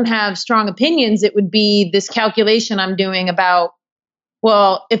I don't have strong opinions. It would be this calculation I'm doing about,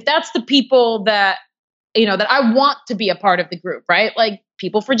 well, if that's the people that that I want to be a part of the group, right? Like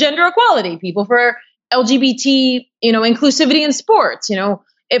people for gender equality, people for LGBT, inclusivity in sports,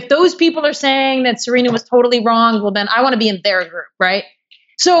 if those people are saying that Serena was totally wrong, well, then I want to be in their group, right?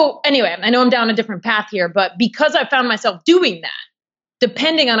 So anyway, I know I'm down a different path here, but because I found myself doing that,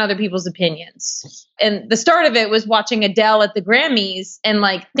 depending on other people's opinions. And the start of it was watching Adele at the Grammys and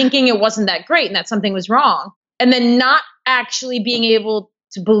like thinking it wasn't that great and that something was wrong. And then not actually being able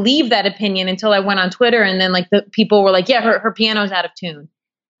to believe that opinion until I went on Twitter, and then like the people were like, yeah, her piano's out of tune.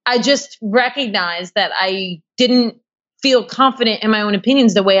 I just recognized that I didn't feel confident in my own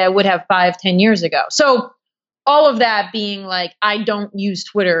opinions the way I would have 5-10 years ago. So all of that being like, I don't use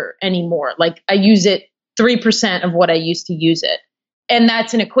Twitter anymore. Like I use it 3% of what I used to use it. And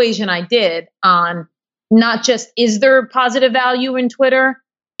that's an equation I did on not just, is there positive value in Twitter?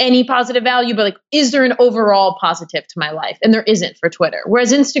 Any positive value, but like, is there an overall positive to my life? And there isn't for Twitter.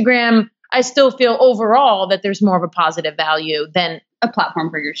 Whereas Instagram, I still feel overall that there's more of a positive value than a platform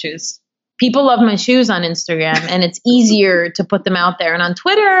for your shoes. People love my shoes on Instagram, and it's easier to put them out there. And on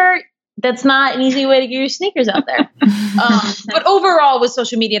Twitter, that's not an easy way to get your sneakers out there. But overall with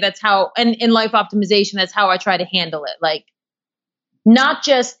social media, that's how, and in life optimization, that's how I try to handle it. Like, not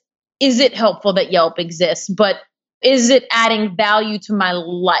just, is it helpful that Yelp exists, but is it adding value to my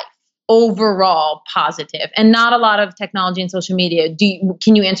life overall positive and not a lot of technology and social media.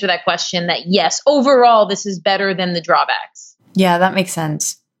 Can you answer that question that yes, overall, this is better than the drawbacks? Yeah, that makes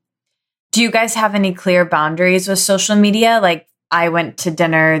sense. Do you guys have any clear boundaries with social media? Like, I went to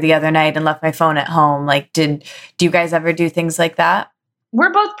dinner the other night and left my phone at home. Like, do you guys ever do things like that?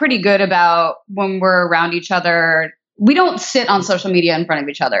 We're both pretty good about when we're around each other. We don't sit on social media in front of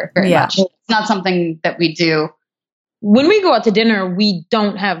each other very much. It's not something that we do. When we go out to dinner, we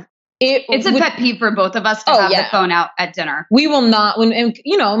don't have it. It's a pet peeve for both of us to have the phone out at dinner. We will not.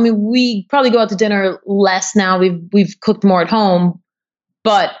 We probably go out to dinner less now. We've cooked more at home.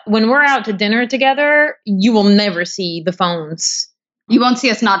 But when we're out to dinner together, you will never see the phones. You won't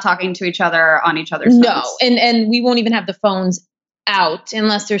see us not talking to each other on each other's phones. No, and we won't even have the phones out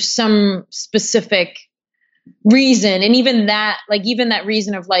unless there's some specific reason. And even that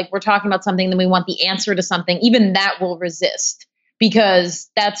reason of like, we're talking about something, then we want the answer to something, even that will resist, because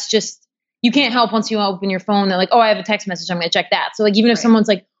that's just, you can't help once you open your phone. They're like, oh, I have a text message, I'm going to check that. So like, even if someone's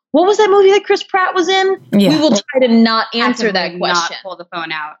like, what was that movie that Chris Pratt was in? We will try to not answer that question. Not pull the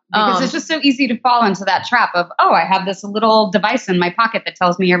phone out. Because it's just so easy to fall into that trap of, oh, I have this little device in my pocket that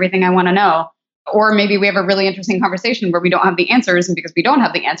tells me everything I want to know. Or maybe we have a really interesting conversation where we don't have the answers. And because we don't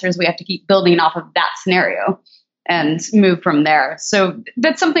have the answers, we have to keep building off of that scenario and move from there. So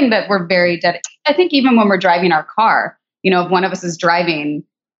that's something that we're very dedicated. I think even when we're driving our car, if one of us is driving,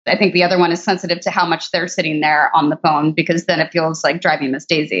 I think the other one is sensitive to how much they're sitting there on the phone, because then it feels like driving Miss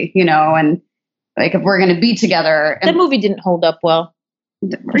Daisy, and like if we're going to be together. That movie didn't hold up well.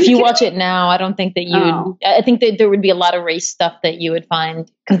 If you watch it now, I don't think that you would, I think that there would be a lot of race stuff that you would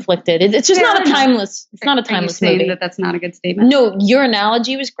find conflicted. It's just not a timeless, it's not a timeless movie. That's not a good statement. No, your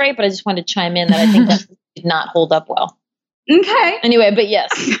analogy was great, but I just wanted to chime in that I think that did not hold up well. Okay. Anyway, but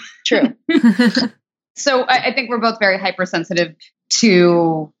yes, true. So I think we're both very hypersensitive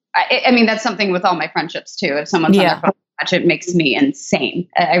to, I mean, that's something with all my friendships too. If someone's on their phone, it makes me insane.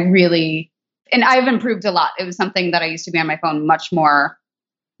 And I've improved a lot. It was something that I used to be on my phone much more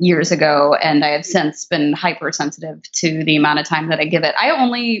years ago. And I have since been hypersensitive to the amount of time that I give it. I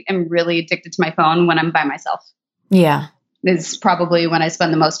only am really addicted to my phone when I'm by myself. Yeah. It's probably when I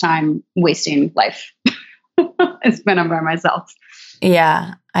spend the most time wasting life. It's when I'm by myself.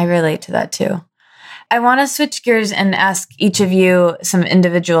 Yeah, I relate to that too. I want to switch gears and ask each of you some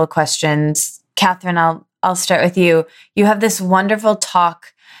individual questions. Catherine, I'll start with you. You have this wonderful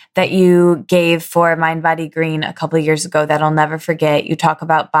talk that you gave for Mind Body Green a couple of years ago that I'll never forget. You talk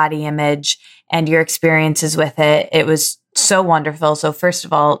about body image and your experiences with it. It was so wonderful. So first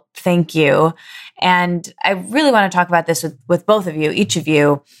of all, thank you. And I really want to talk about this with both of you, each of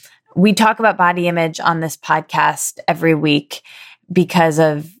you. We talk about body image on this podcast every week because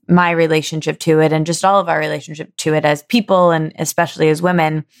of my relationship to it and just all of our relationship to it as people and especially as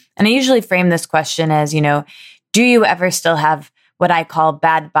women. And I usually frame this question as, do you ever still have what I call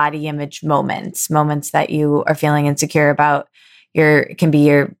bad body image moments that you are feeling insecure about? It can be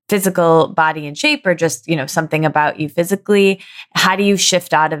your physical body and shape or just, something about you physically. How do you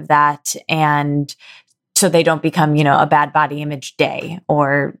shift out of that and so they don't become, a bad body image day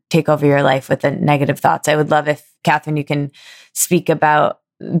or take over your life with the negative thoughts? I would love if, Catherine, you can speak about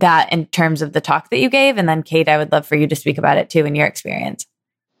that in terms of the talk that you gave. And then Kate, I would love for you to speak about it too in your experience.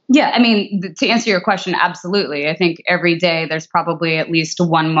 Yeah, I mean, to answer your question, absolutely. I think every day there's probably at least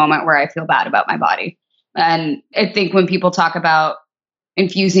one moment where I feel bad about my body. And I think when people talk about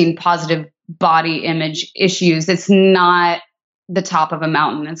infusing positive body image issues, it's not the top of a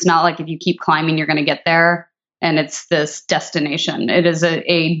mountain. It's not like if you keep climbing, you're going to get there and it's this destination. It is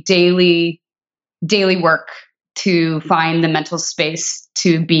a daily work to find the mental space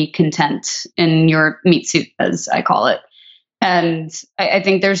to be content in your meat suit, as I call it. And I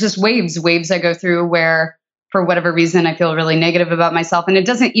think there's just waves I go through where for whatever reason, I feel really negative about myself. And it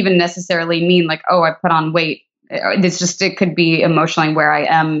doesn't even necessarily mean like, oh, I put on weight. It could be emotionally where I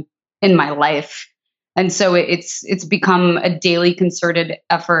am in my life. And so it's become a daily concerted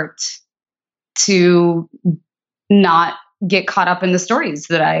effort to not get caught up in the stories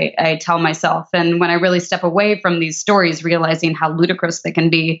that I tell myself. And when I really step away from these stories, realizing how ludicrous they can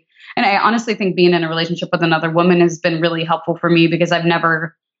be. And I honestly think being in a relationship with another woman has been really helpful for me because I've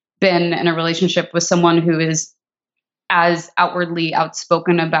never been in a relationship with someone who is as outwardly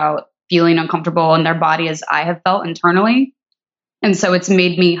outspoken about feeling uncomfortable in their body as I have felt internally. And so it's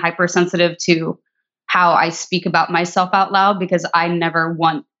made me hypersensitive to how I speak about myself out loud because I never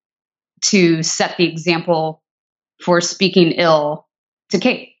want to set the example for speaking ill to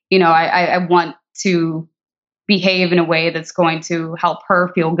Kate. I want to behave in a way that's going to help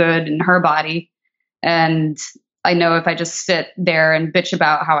her feel good in her body. And I know if I just sit there and bitch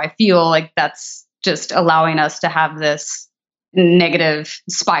about how I feel, like that's just allowing us to have this negative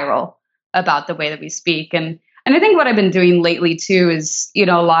spiral about the way that we speak. And I think what I've been doing lately too is, a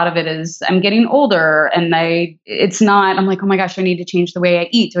lot of it is I'm getting older and I'm like, oh my gosh, I need to change the way I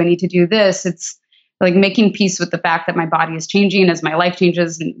eat. Do I need to do this? It's like making peace with the fact that my body is changing as my life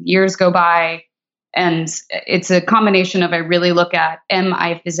changes and years go by. And it's a combination of, I really look at, am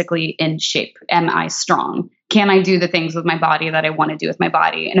I physically in shape? Am I strong? Can I do the things with my body that I want to do with my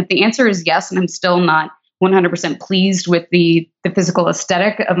body? And if the answer is yes, and I'm still not 100% pleased with the physical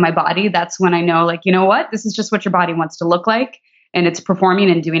aesthetic of my body, that's when I know, like, you know what, this is just what your body wants to look like. And it's performing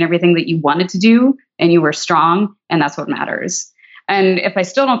and doing everything that you wanted to do. And you were strong. And that's what matters. And if I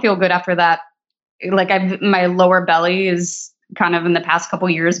still don't feel good after that, like my lower belly is kind of in the past couple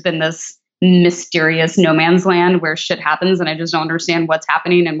years been this mysterious no man's land where shit happens. And I just don't understand what's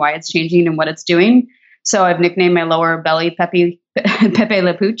happening and why it's changing and what it's doing. So I've nicknamed my lower belly Pepe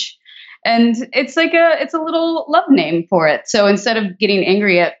Le Pooch. And it's like it's a little love name for it. So instead of getting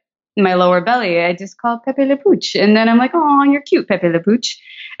angry at my lower belly, I just call it Pepe Le Pooch. And then I'm like, oh, you're cute, Pepe Le Pooch.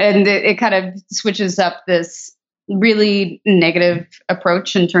 And it kind of switches up this really negative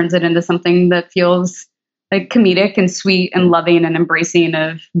approach and turns it into something that feels like comedic and sweet and loving and embracing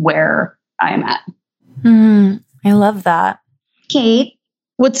of where I am at. I love that. Kate?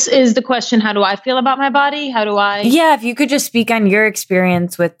 Is the question, how do I feel about my body? Yeah, if you could just speak on your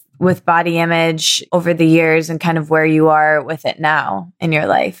experience with body image over the years and kind of where you are with it now in your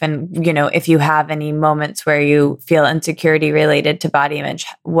life. And, if you have any moments where you feel insecurity related to body image,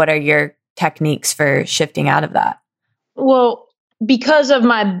 what are your techniques for shifting out of that? Well, because of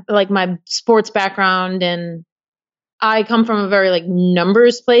my sports background, and I come from a very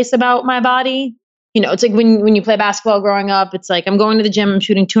numbers place about my body. It's like when you play basketball growing up, it's like I'm going to the gym, I'm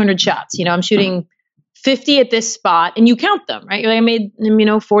shooting 200 shots. I'm shooting 50 at this spot, and you count them, right? You're like, I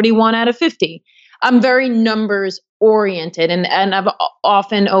made 41 out of 50. I'm very numbers oriented, and I've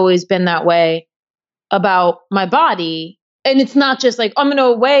often always been that way about my body. And it's not just like I'm going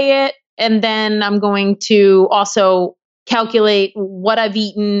to weigh it, and then I'm going to also calculate what I've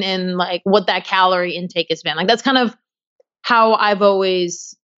eaten and what that calorie intake has been. That's kind of how I've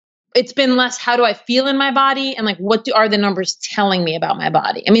always. It's been less how do I feel in my body and what are the numbers telling me about my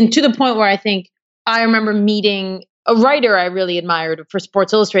body? I mean, to the point where I think I remember meeting a writer I really admired for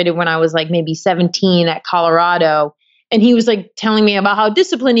Sports Illustrated when I was maybe 17 at Colorado. And he was telling me about how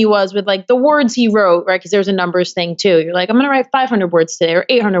disciplined he was with the words he wrote, right? Because there's a numbers thing too. You're like, I'm going to write 500 words today or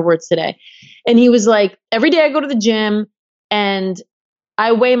 800 words today. And he was like, every day I go to the gym and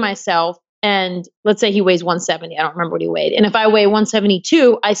I weigh myself. And let's say he weighs 170. I don't remember what he weighed. And if I weigh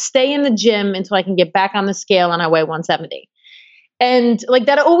 172, I stay in the gym until I can get back on the scale and I weigh 170. And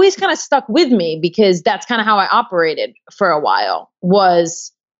that always kind of stuck with me because that's kind of how I operated for a while.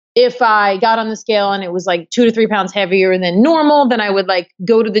 Was if I got on the scale and it was 2 to 3 pounds heavier than normal, then I would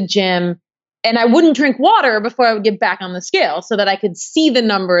go to the gym and I wouldn't drink water before I would get back on the scale so that I could see the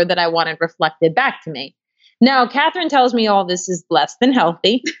number that I wanted reflected back to me. Now, Catherine tells me all this is less than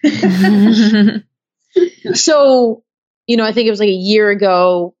healthy. So, I think it was a year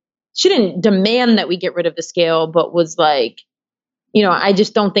ago. She didn't demand that we get rid of the scale, but was I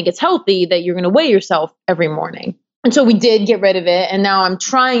just don't think it's healthy that you're going to weigh yourself every morning. And so we did get rid of it. And now I'm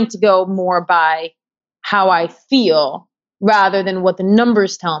trying to go more by how I feel rather than what the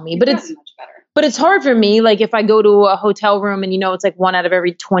numbers tell me. But it's much better. But it's hard for me. If I go to a hotel room and it's 1 out of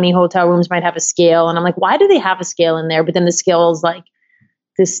every 20 hotel rooms might have a scale. And I'm like, why do they have a scale in there? But then the scale is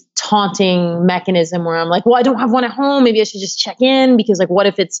this taunting mechanism where I'm like, well, I don't have one at home. Maybe I should just check in because what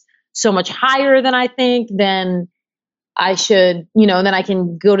if it's so much higher than I think? Then I should, then I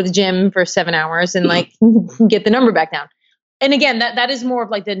can go to the gym for 7 hours and get the number back down. And again, that is more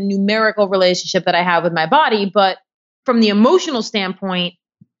of the numerical relationship that I have with my body. But from the emotional standpoint,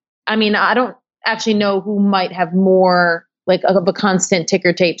 I mean, I don't actually know who might have more of a constant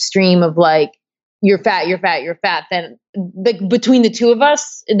ticker tape stream of you're fat, you're fat, you're fat. Then between the two of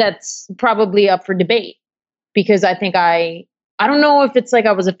us, that's probably up for debate because I think I don't know if it's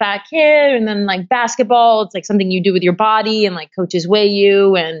I was a fat kid and then basketball, it's something you do with your body and coaches weigh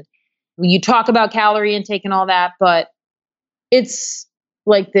you and you talk about calorie intake and all that, but it's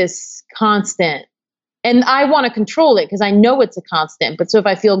this constant. And I want to control it because I know it's a constant. But so if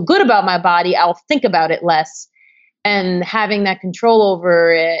I feel good about my body, I'll think about it less. And having that control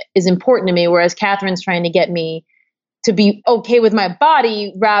over it is important to me. Whereas Catherine's trying to get me to be okay with my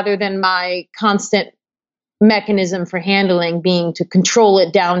body rather than my constant mechanism for handling being to control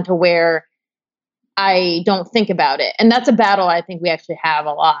it down to where I don't think about it. And that's a battle I think we actually have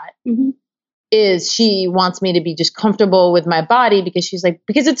a lot. Mm-hmm. is she wants me to be just comfortable with my body because she's like,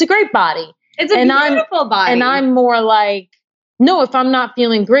 because it's a great body. It's a beautiful body. And I'm more like, no, if I'm not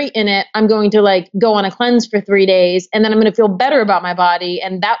feeling great in it, I'm going to like go on a cleanse for 3 days and then I'm going to feel better about my body.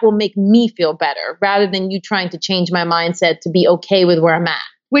 And that will make me feel better rather than you trying to change my mindset to be okay with where I'm at.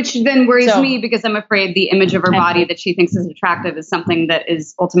 Which then worries me because I'm afraid the image of her body that she thinks is attractive is something that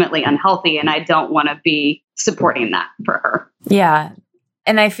is ultimately unhealthy. And I don't want to be supporting that for her. Yeah.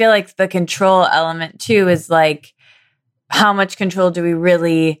 And I feel like the control element too is like, how much control do we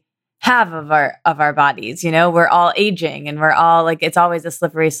really have of our bodies? You know, we're all aging and we're all like, it's always a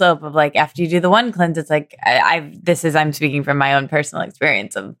slippery slope of like, after you do the one cleanse, it's like, I'm speaking from my own personal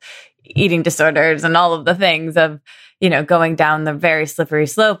experience of eating disorders and all of the things of, you know, going down the very slippery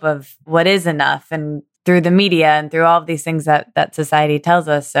slope of what is enough and through the media and through all of these things that society tells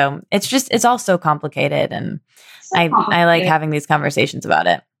us. So it's all so complicated. And I like having these conversations about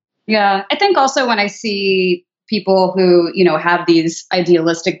it. Yeah. I think also when I see people who, you know, have these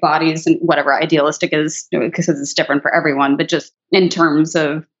idealistic bodies and whatever idealistic is, because it's different for everyone, but just in terms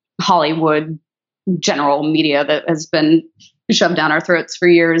of Hollywood general media that has been shoved down our throats for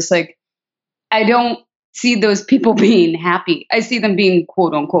years, like I don't see those people being happy. I see them being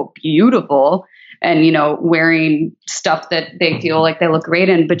quote unquote beautiful and, you know, wearing stuff that they feel like they look great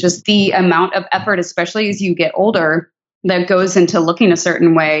in, but just the amount of effort, especially as you get older, that goes into looking a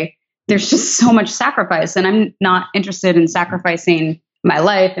certain way. There's just so much sacrifice, and I'm not interested in sacrificing my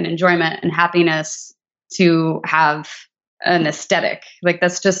life and enjoyment and happiness to have an aesthetic. Like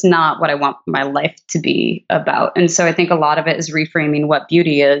that's just not what I want my life to be about. And so I think a lot of it is reframing what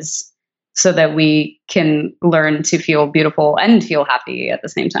beauty is so that we can learn to feel beautiful and feel happy at the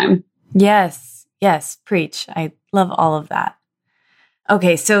same time. Yes, preach. I love all of that.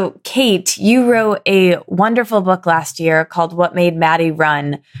 Okay, so Kate, you wrote a wonderful book last year called What Made Maddie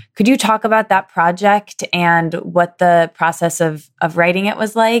Run. Could you talk about that project and what the process of writing it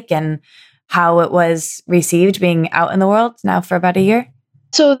was like and how it was received being out in the world now for about a year?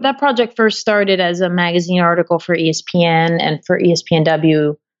 So that project first started as a magazine article for ESPN and for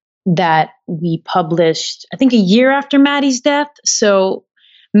ESPNW that we published, I think, a year after Maddie's death. So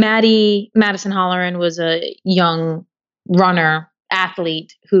Madison Holleran was a young runner,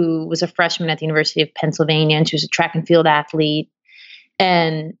 athlete who was a freshman at the University of Pennsylvania, and she was a track and field athlete.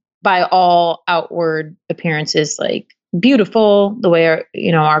 And by all outward appearances, like beautiful, the way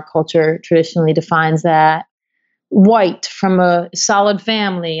our culture traditionally defines that. White, from a solid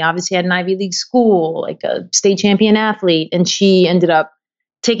family, obviously had an Ivy League school, like a state champion athlete. And she ended up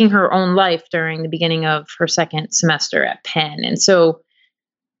taking her own life during the beginning of her second semester at Penn. And so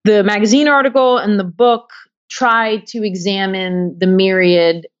the magazine article and the book tried to examine the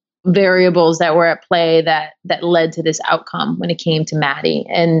myriad variables that were at play that led to this outcome when it came to Maddie.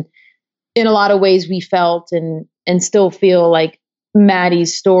 And in a lot of ways, we felt and still feel like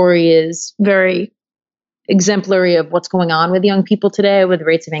Maddie's story is very exemplary of what's going on with young people today, with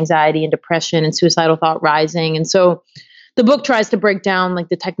rates of anxiety and depression and suicidal thought rising. And so the book tries to break down like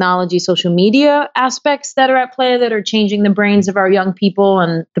the technology, social media aspects that are at play that are changing the brains of our young people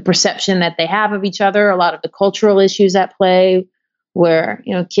and the perception that they have of each other. A lot of the cultural issues at play where,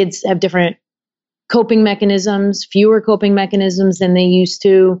 you know, kids have different coping mechanisms, fewer coping mechanisms than they used to.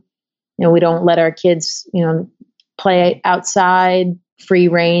 You know, we don't let our kids, you know, play outside, free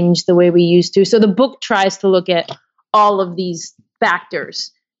range the way we used to. So the book tries to look at all of these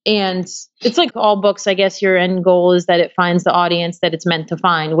factors. And it's like all books, I guess your end goal is that it finds the audience that it's meant to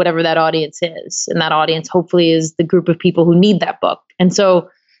find, whatever that audience is. And that audience hopefully is the group of people who need that book. And so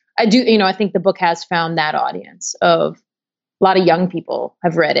I think the book has found that audience of a lot of young people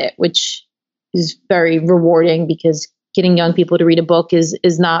have read it, which is very rewarding because getting young people to read a book is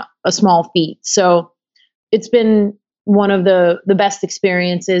not a small feat. So it's been one of the best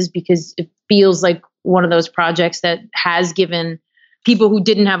experiences because it feels like one of those projects that has given people who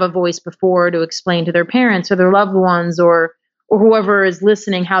didn't have a voice before to explain to their parents or their loved ones or whoever is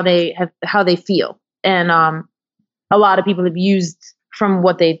listening how they feel. And a lot of people have used, from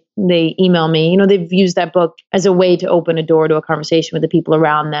what they email me, you know, they've used that book as a way to open a door to a conversation with the people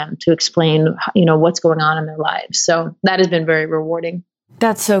around them to explain, you know, what's going on in their lives. So that has been very rewarding.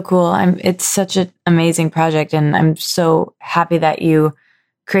 That's so cool. It's such an amazing project, and I'm so happy that you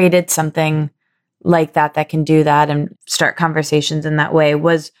created something like that can do that and start conversations in that way.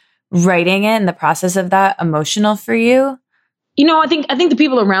 Was writing it and the process of that emotional for you? You know, I think the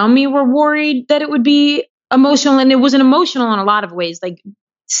people around me were worried that it would be emotional, and it wasn't emotional in a lot of ways. Like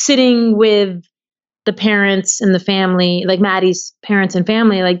sitting with the parents and the family, like Maddie's parents and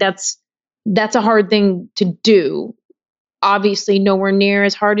family, like that's a hard thing to do. obviously nowhere near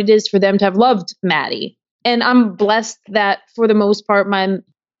as hard it is for them to have loved Maddie. And I'm blessed that for the most part,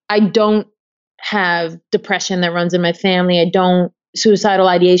 I don't have depression that runs in my family. Suicidal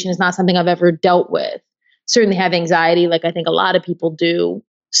ideation is not something I've ever dealt with. Certainly have anxiety, like I think a lot of people do.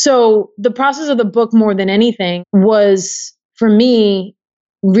 So the process of the book, more than anything, was for me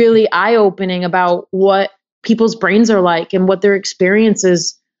really eye-opening about what people's brains are like and what their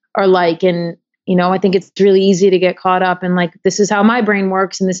experiences are like. And, I think it's really easy to get caught up in like, this is how my brain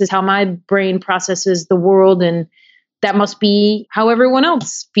works and this is how my brain processes the world. And that must be how everyone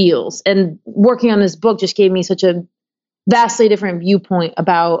else feels. And working on this book just gave me such a vastly different viewpoint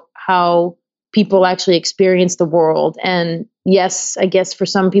about how people actually experience the world. And yes, I guess for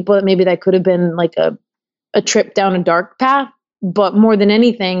some people, maybe that could have been like a trip down a dark path. But more than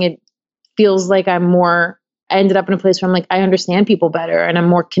anything, it feels like I ended up in a place where I'm like, I understand people better and I'm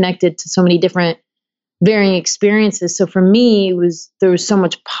more connected to so many different varying experiences. So for me, there was so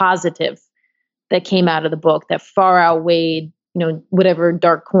much positive that came out of the book that far outweighed, whatever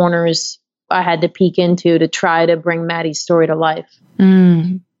dark corners I had to peek into to try to bring Maddie's story to life.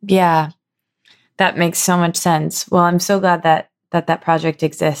 Yeah, that makes so much sense. Well, I'm so glad that project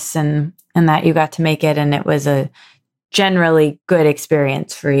exists and that you got to make it and it was a generally good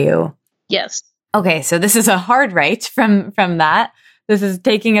experience for you. Yes. Okay, so this is a hard right from that. This is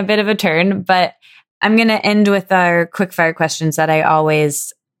taking a bit of a turn, but I'm going to end with our quickfire questions that I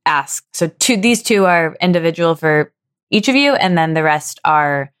always ask. So these two are individual for each of you, and then the rest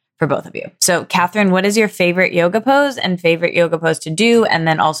are for both of you. So Catherine, what is your favorite yoga pose and favorite yoga pose to do, and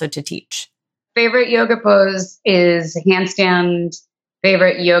then also to teach? Favorite yoga pose is handstand.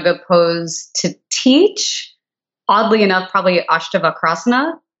 Favorite yoga pose to teach, oddly enough, probably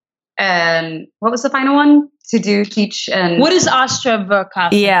Ashtavakrasana. And what was the final one? To do, teach, and... What is Ashtavakrasana?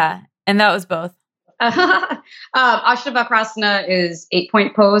 Yeah, and that was both. Ashtavakrasana is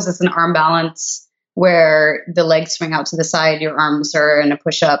 8-point pose. It's an arm balance where the legs swing out to the side, your arms are in a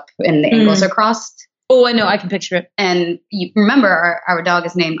push-up, and the ankles are crossed. Oh, I know. I can picture it. And you remember, our dog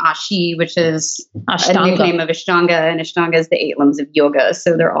is named Ashi, which is a nickname of Ashtanga, and Ashtanga is the 8 limbs of yoga,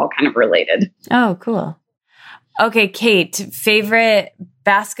 so they're all kind of related. Oh, cool. Okay, Kate, favorite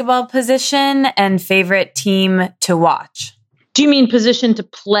basketball position and favorite team to watch? Do you mean position to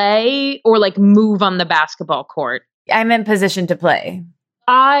play or like move on the basketball court? I meant position to play.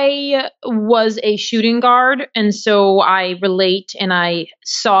 I was a shooting guard, and so I relate and I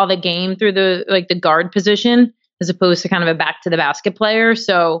saw the game through the guard position as opposed to kind of a back to the basket player.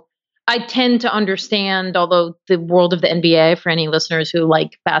 So I tend to understand, although the world of the NBA, for any listeners who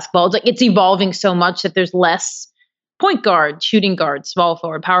like basketball, it's evolving so much that there's less point guard, shooting guard, small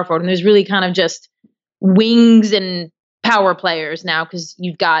forward, power forward, and there's really kind of just wings and power players now because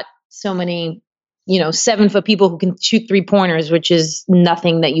you've got so many 7-foot people who can shoot 3-pointers, which is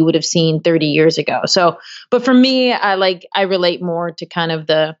nothing that you would have seen 30 years ago. So, but for me, I relate more to kind of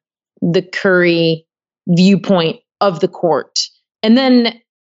the Curry viewpoint of the court. And then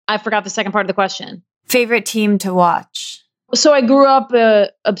I forgot the second part of the question. Favorite team to watch? So I grew up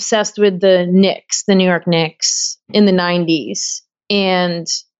obsessed with the Knicks, the New York Knicks in the 90s. And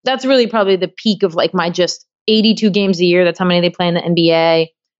that's really probably the peak of like my just 82 games a year. That's how many they play in the NBA.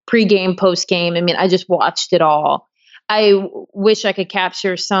 Pre-game, post-game. I mean, I just watched it all. I wish I could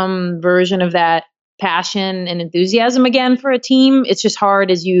capture some version of that passion and enthusiasm again for a team. It's just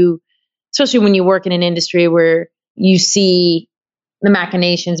hard especially when you work in an industry where you see the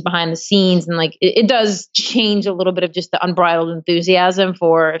machinations behind the scenes and like it does change a little bit of just the unbridled enthusiasm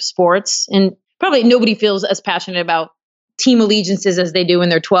for sports. And probably nobody feels as passionate about team allegiances as they do when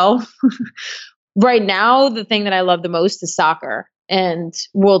they're 12. Right now, the thing that I love the most is soccer and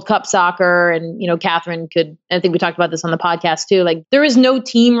World Cup soccer. And, Catherine I think we talked about this on the podcast too. Like there is no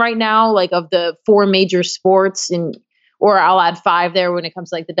team right now, like of the 4 major sports or I'll add 5 there when it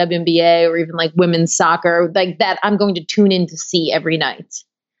comes to like the WNBA or even like women's soccer, like that I'm going to tune in to see every night.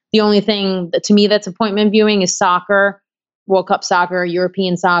 The only thing that, to me that's appointment viewing is soccer, World Cup soccer,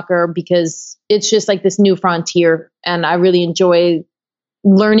 European soccer, because it's just like this new frontier and I really enjoy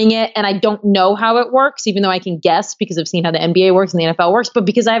learning it. And I don't know how it works, even though I can guess because I've seen how the NBA works and the NFL works. But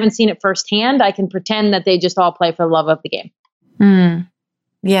because I haven't seen it firsthand, I can pretend that they just all play for the love of the game.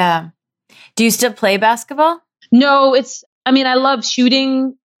 Yeah. Do you still play basketball? No, I love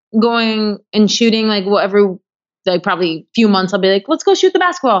shooting, going and shooting like probably a few months, I'll be like, let's go shoot the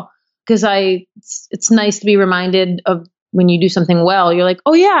basketball. Because it's nice to be reminded of when you do something well, you're like,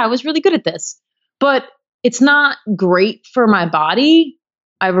 oh yeah, I was really good at this. But it's not great for my body.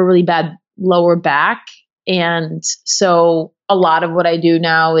 I have a really bad lower back. And so a lot of what I do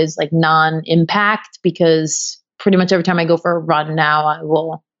now is like non-impact because pretty much every time I go for a run now, I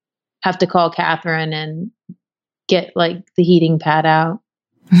will have to call Catherine and get like the heating pad out.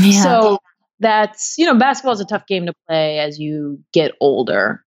 Yeah. So that's, basketball is a tough game to play as you get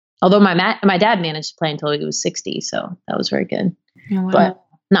older. Although my dad managed to play until he was 60, so that was very good. Oh, wow. But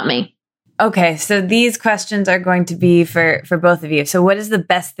not me. Okay, so these questions are going to be for both of you. So what is the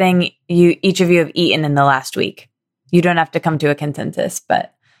best thing each of you have eaten in the last week? You don't have to come to a consensus,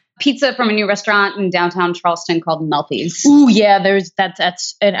 but Pizza from a new restaurant in downtown Charleston called Melfi's. Ooh, yeah,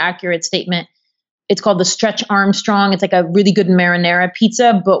 that's an accurate statement. It's called the Stretch Armstrong. It's like a really good marinara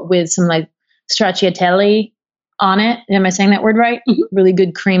pizza, but with some like stracciatelle on it. Am I saying that word right? Mm-hmm. Really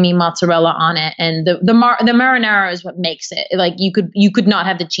good creamy mozzarella on it, and the marinara is what makes it. Like you could not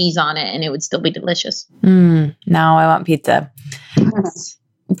have the cheese on it, and it would still be delicious. Now I want pizza.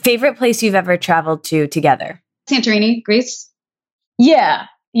 Favorite place you've ever traveled to together? Santorini, Greece. Yeah.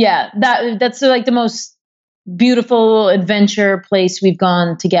 That's like the most beautiful adventure place we've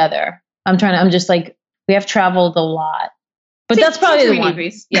gone together. I'm just like, we have traveled a lot. But that's probably the one.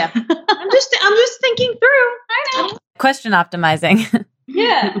 Greece. Yeah. I'm just thinking through. I know. Question optimizing.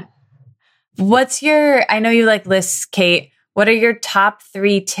 Yeah. I know you like lists, Kate. What are your top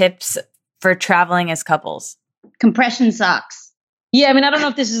 3 tips for traveling as couples? Compression socks. Yeah, I don't know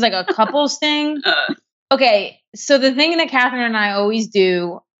if this is like a couples thing. Okay, so the thing that Catherine and I always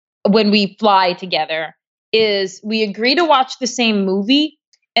do when we fly together is we agree to watch the same movie,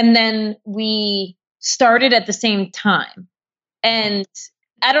 and then we start it at the same time. And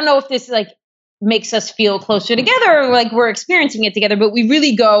I don't know if this like makes us feel closer together or like we're experiencing it together, but we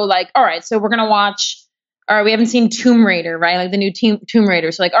really go like, all right, so we're going to watch, all right, we haven't seen Tomb Raider, right? Like the new Tomb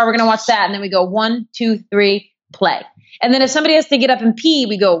Raider. So like, oh, we're going to watch that. And then we go 1, 2, 3, play. And then if somebody has to get up and pee,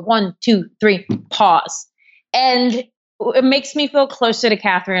 we go 1, 2, 3, pause. And it makes me feel closer to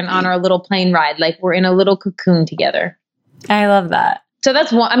Catherine on our little plane ride. Like we're in a little cocoon together. I love that. So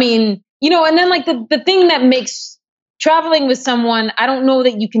that's one, and then like the thing that makes traveling with someone, I don't know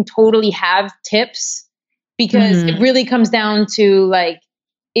that you can totally have tips because it really comes down to like,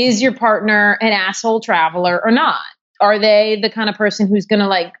 is your partner an asshole traveler or not? Are they the kind of person who's going to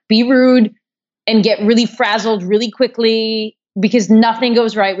like be rude and get really frazzled really quickly because nothing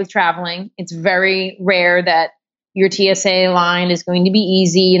goes right with traveling? It's very rare that your TSA line is going to be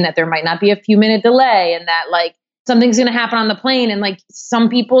easy and that there might not be a few minute delay and that like something's going to happen on the plane. And like some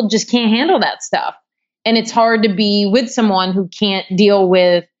people just can't handle that stuff. And it's hard to be with someone who can't deal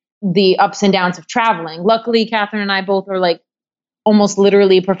with the ups and downs of traveling. Luckily, Catherine and I both are like almost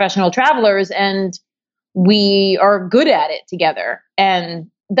literally professional travelers and we are good at it together. And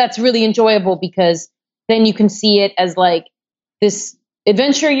that's really enjoyable because then you can see it as like this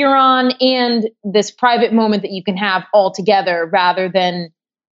adventure you're on and this private moment that you can have all together rather than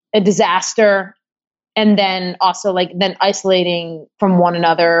a disaster. And then also like then isolating from one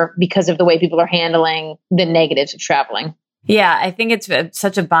another because of the way people are handling the negatives of traveling. Yeah, I think it's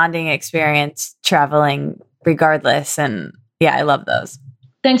such a bonding experience traveling regardless. And yeah, I love those.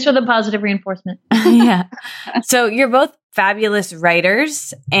 Thanks for the positive reinforcement. Yeah. So you're both fabulous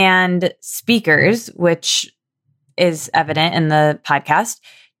writers and speakers, which is evident in the podcast.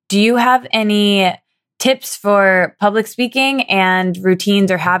 Do you have any tips for public speaking and routines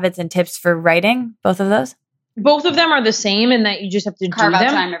or habits and tips for writing? Both of those? Both of them are the same in that you just have to carve do them.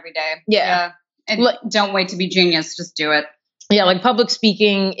 out time every day. Yeah. And don't wait to be genius. Just do it. Yeah. Like public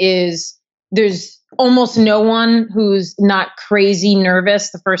speaking there's almost no one who's not crazy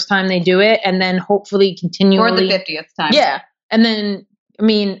nervous the first time they do it. And then hopefully continually. Or the 50th time. Yeah. And then,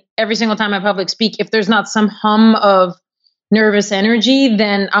 every single time I public speak, if there's not some hum of nervous energy,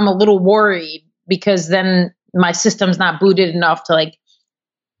 then I'm a little worried because then my system's not booted enough to like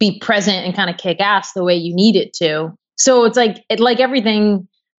be present and kind of kick ass the way you need it to. So it's like everything,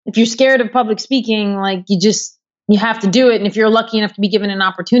 if you're scared of public speaking, like you have to do it. And if you're lucky enough to be given an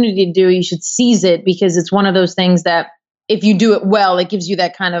opportunity to do, you should seize it because it's one of those things that if you do it well, it gives you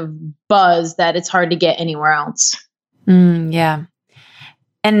that kind of buzz that it's hard to get anywhere else. Yeah.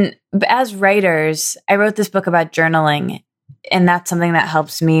 And as writers, I wrote this book about journaling, and that's something that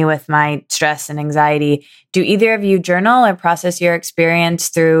helps me with my stress and anxiety. Do either of you journal or process your experience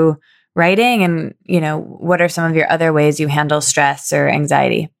through writing? And, what are some of your other ways you handle stress or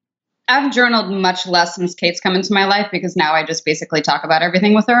anxiety? I've journaled much less since Kate's come into my life because now I just basically talk about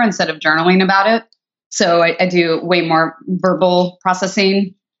everything with her instead of journaling about it. So I do way more verbal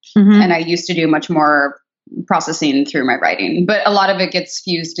processing, and I used to do much more processing through my writing. But a lot of it gets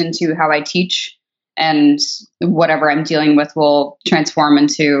fused into how I teach, and whatever I'm dealing with will transform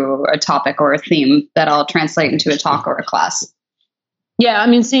into a topic or a theme that I'll translate into a talk or a class. Yeah,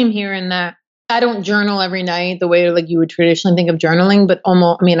 same here in that. I don't journal every night the way like you would traditionally think of journaling, but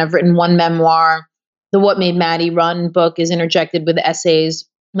I've written one memoir. The What Made Maddie Run book is interjected with essays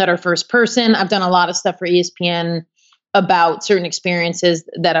that are first person. I've done a lot of stuff for ESPN about certain experiences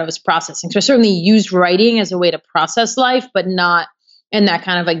that I was processing. So I certainly used writing as a way to process life, but not in that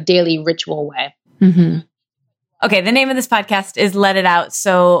kind of like daily ritual way. Mm-hmm. Okay, the name of this podcast is Let It Out.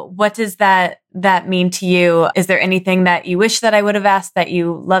 So what does that mean to you? Is there anything that you wish that I would have asked that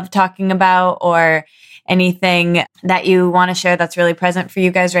you love talking about, or anything that you want to share that's really present for you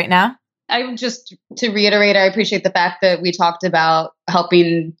guys right now? To reiterate, I appreciate the fact that we talked about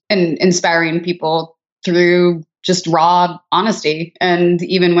helping and inspiring people through just raw honesty. And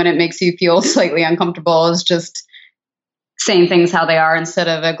even when it makes you feel slightly uncomfortable, is just saying things how they are instead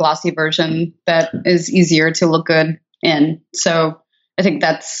of a glossy version that is easier to look good in. So I think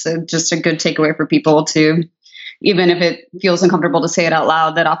that's just a good takeaway for people to, even if it feels uncomfortable to say it out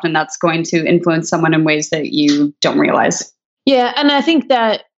loud, that often that's going to influence someone in ways that you don't realize. Yeah. And I think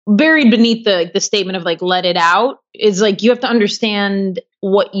that buried beneath the statement of like, let it out, is like, you have to understand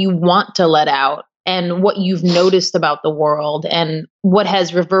what you want to let out and what you've noticed about the world and what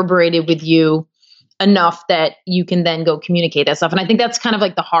has reverberated with you enough that you can then go communicate that stuff. And I think that's kind of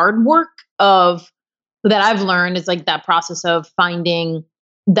like the hard work that I've learned, is like that process of finding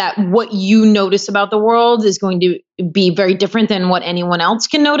that what you notice about the world is going to be very different than what anyone else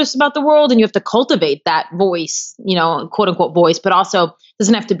can notice about the world. And you have to cultivate that voice, quote unquote voice, but also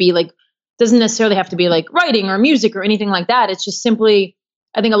doesn't necessarily have to be like writing or music or anything like that. It's just simply,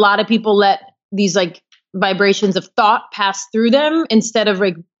 I think a lot of people let these like vibrations of thought pass through them instead of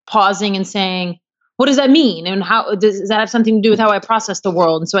like pausing and saying, what does that mean? And how does that have something to do with how I process the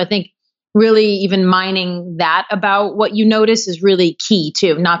world? And so I think really even mining that about what you notice is really key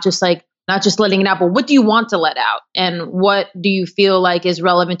too. Not just letting it out, but what do you want to let out? And what do you feel like is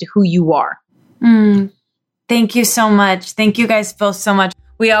relevant to who you are? Thank you so much. Thank you guys both so much.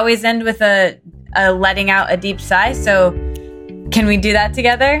 We always end with a letting out a deep sigh. So can we do that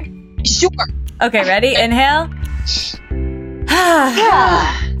together? Sure. Okay, ready? Inhale.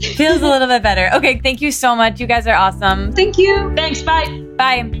 Feels a little bit better. Okay, thank you so much. You guys are awesome. Thank you. Thanks. Bye.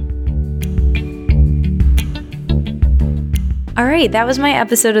 Bye. All right, that was my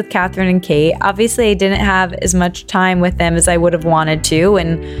episode with Catherine and Kate. Obviously, I didn't have as much time with them as I would have wanted to,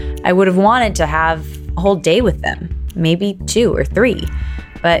 and I would have wanted to have a whole day with them, maybe 2 or 3.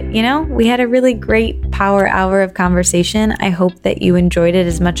 But, we had a really great power hour of conversation. I hope that you enjoyed it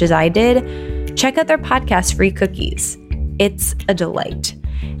as much as I did. Check out their podcast, Free Cookies. It's a delight.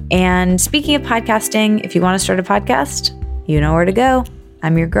 And speaking of podcasting, if you want to start a podcast, you know where to go.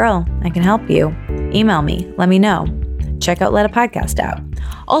 I'm your girl. I can help you. Email me. Let me know. Check out Let a Podcast Out.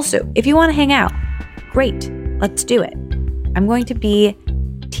 Also, if you want to hang out, great. Let's do it. I'm going to be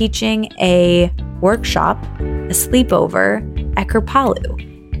teaching a workshop, a sleepover at Kripalu.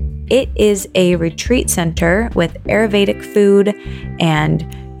 It is a retreat center with Ayurvedic food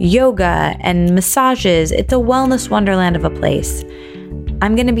and yoga and massages. It's a wellness wonderland of a place.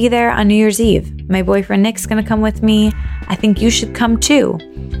 I'm going to be there on New Year's Eve. My boyfriend Nick's going to come with me. I think you should come too.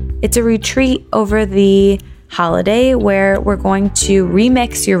 It's a retreat over the holiday where we're going to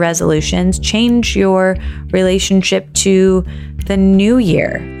remix your resolutions, change your relationship to the new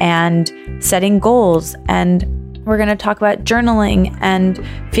year and setting goals. And we're going to talk about journaling and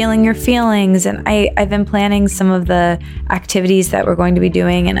feeling your feelings. And I've been planning some of the activities that we're going to be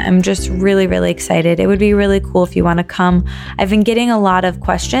doing, and I'm just really, really excited. It would be really cool if you want to come. I've been getting a lot of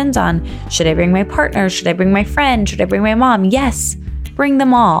questions on, should I bring my partner? Should I bring my friend? Should I bring my mom? Yes, bring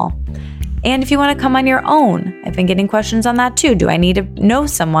them all. And if you want to come on your own, I've been getting questions on that too. Do I need to know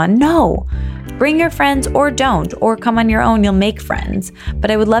someone? No. Bring your friends or don't, or come on your own. You'll make friends.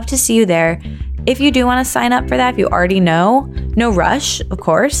 But I would love to see you there. If you do want to sign up for that, if you already know, no rush, of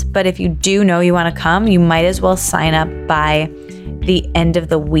course. But if you do know you want to come, you might as well sign up by the end of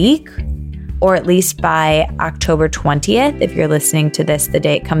the week, or at least by October 20th, if you're listening to this the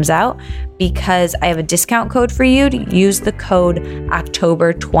day it comes out, because I have a discount code for you. To use the code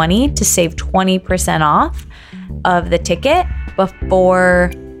October20 to save 20% off of the ticket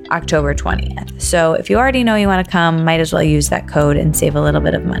before October 20th. So if you already know you want to come, might as well use that code and save a little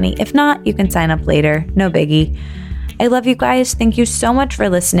bit of money. If not, you can sign up later. No biggie. I love you guys. Thank you so much for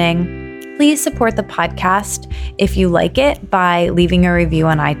listening. Please support the podcast if you like it by leaving a review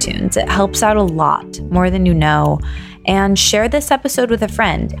on iTunes. It helps out a lot, more than you know. And share this episode with a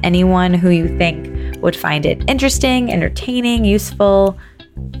friend, anyone who you think would find it interesting, entertaining, useful.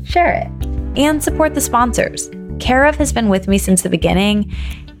 Share it. And support the sponsors. Care of has been with me since the beginning.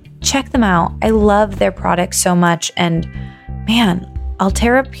 Check them out. I love their products so much. And man,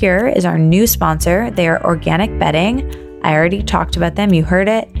 Altera Pure is our new sponsor. They are organic bedding. I already talked about them. You heard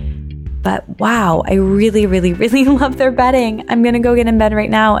it. But wow, I really, really, really love their bedding. I'm going to go get in bed right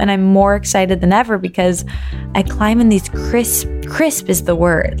now, and I'm more excited than ever because I climb in these crisp is the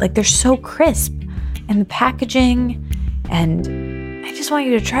word. Like, they're so crisp, and the packaging, and I just want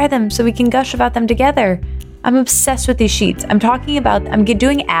you to try them so we can gush about them together. I'm obsessed with these sheets. I'm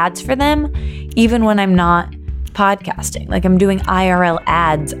doing ads for them even when I'm not podcasting. Like, I'm doing IRL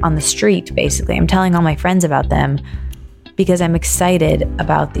ads on the street, basically. I'm telling all my friends about them because I'm excited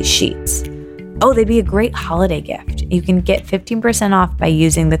about these sheets. Oh, they'd be a great holiday gift. You can get 15% off by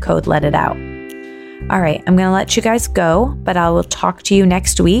using the code LETITOUT. All right, I'm going to let you guys go, but I will talk to you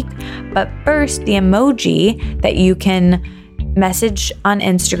next week. But first, the emoji that you can message on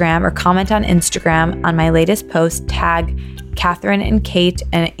Instagram or comment on Instagram on my latest post, tag Catherine and Kate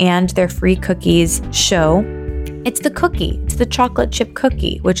and their free cookies show. It's the cookie. It's the chocolate chip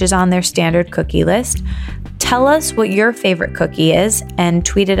cookie, which is on their standard cookie list. Tell us what your favorite cookie is and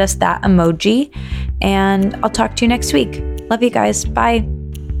tweet at us that emoji. And I'll talk to you next week. Love you guys. Bye.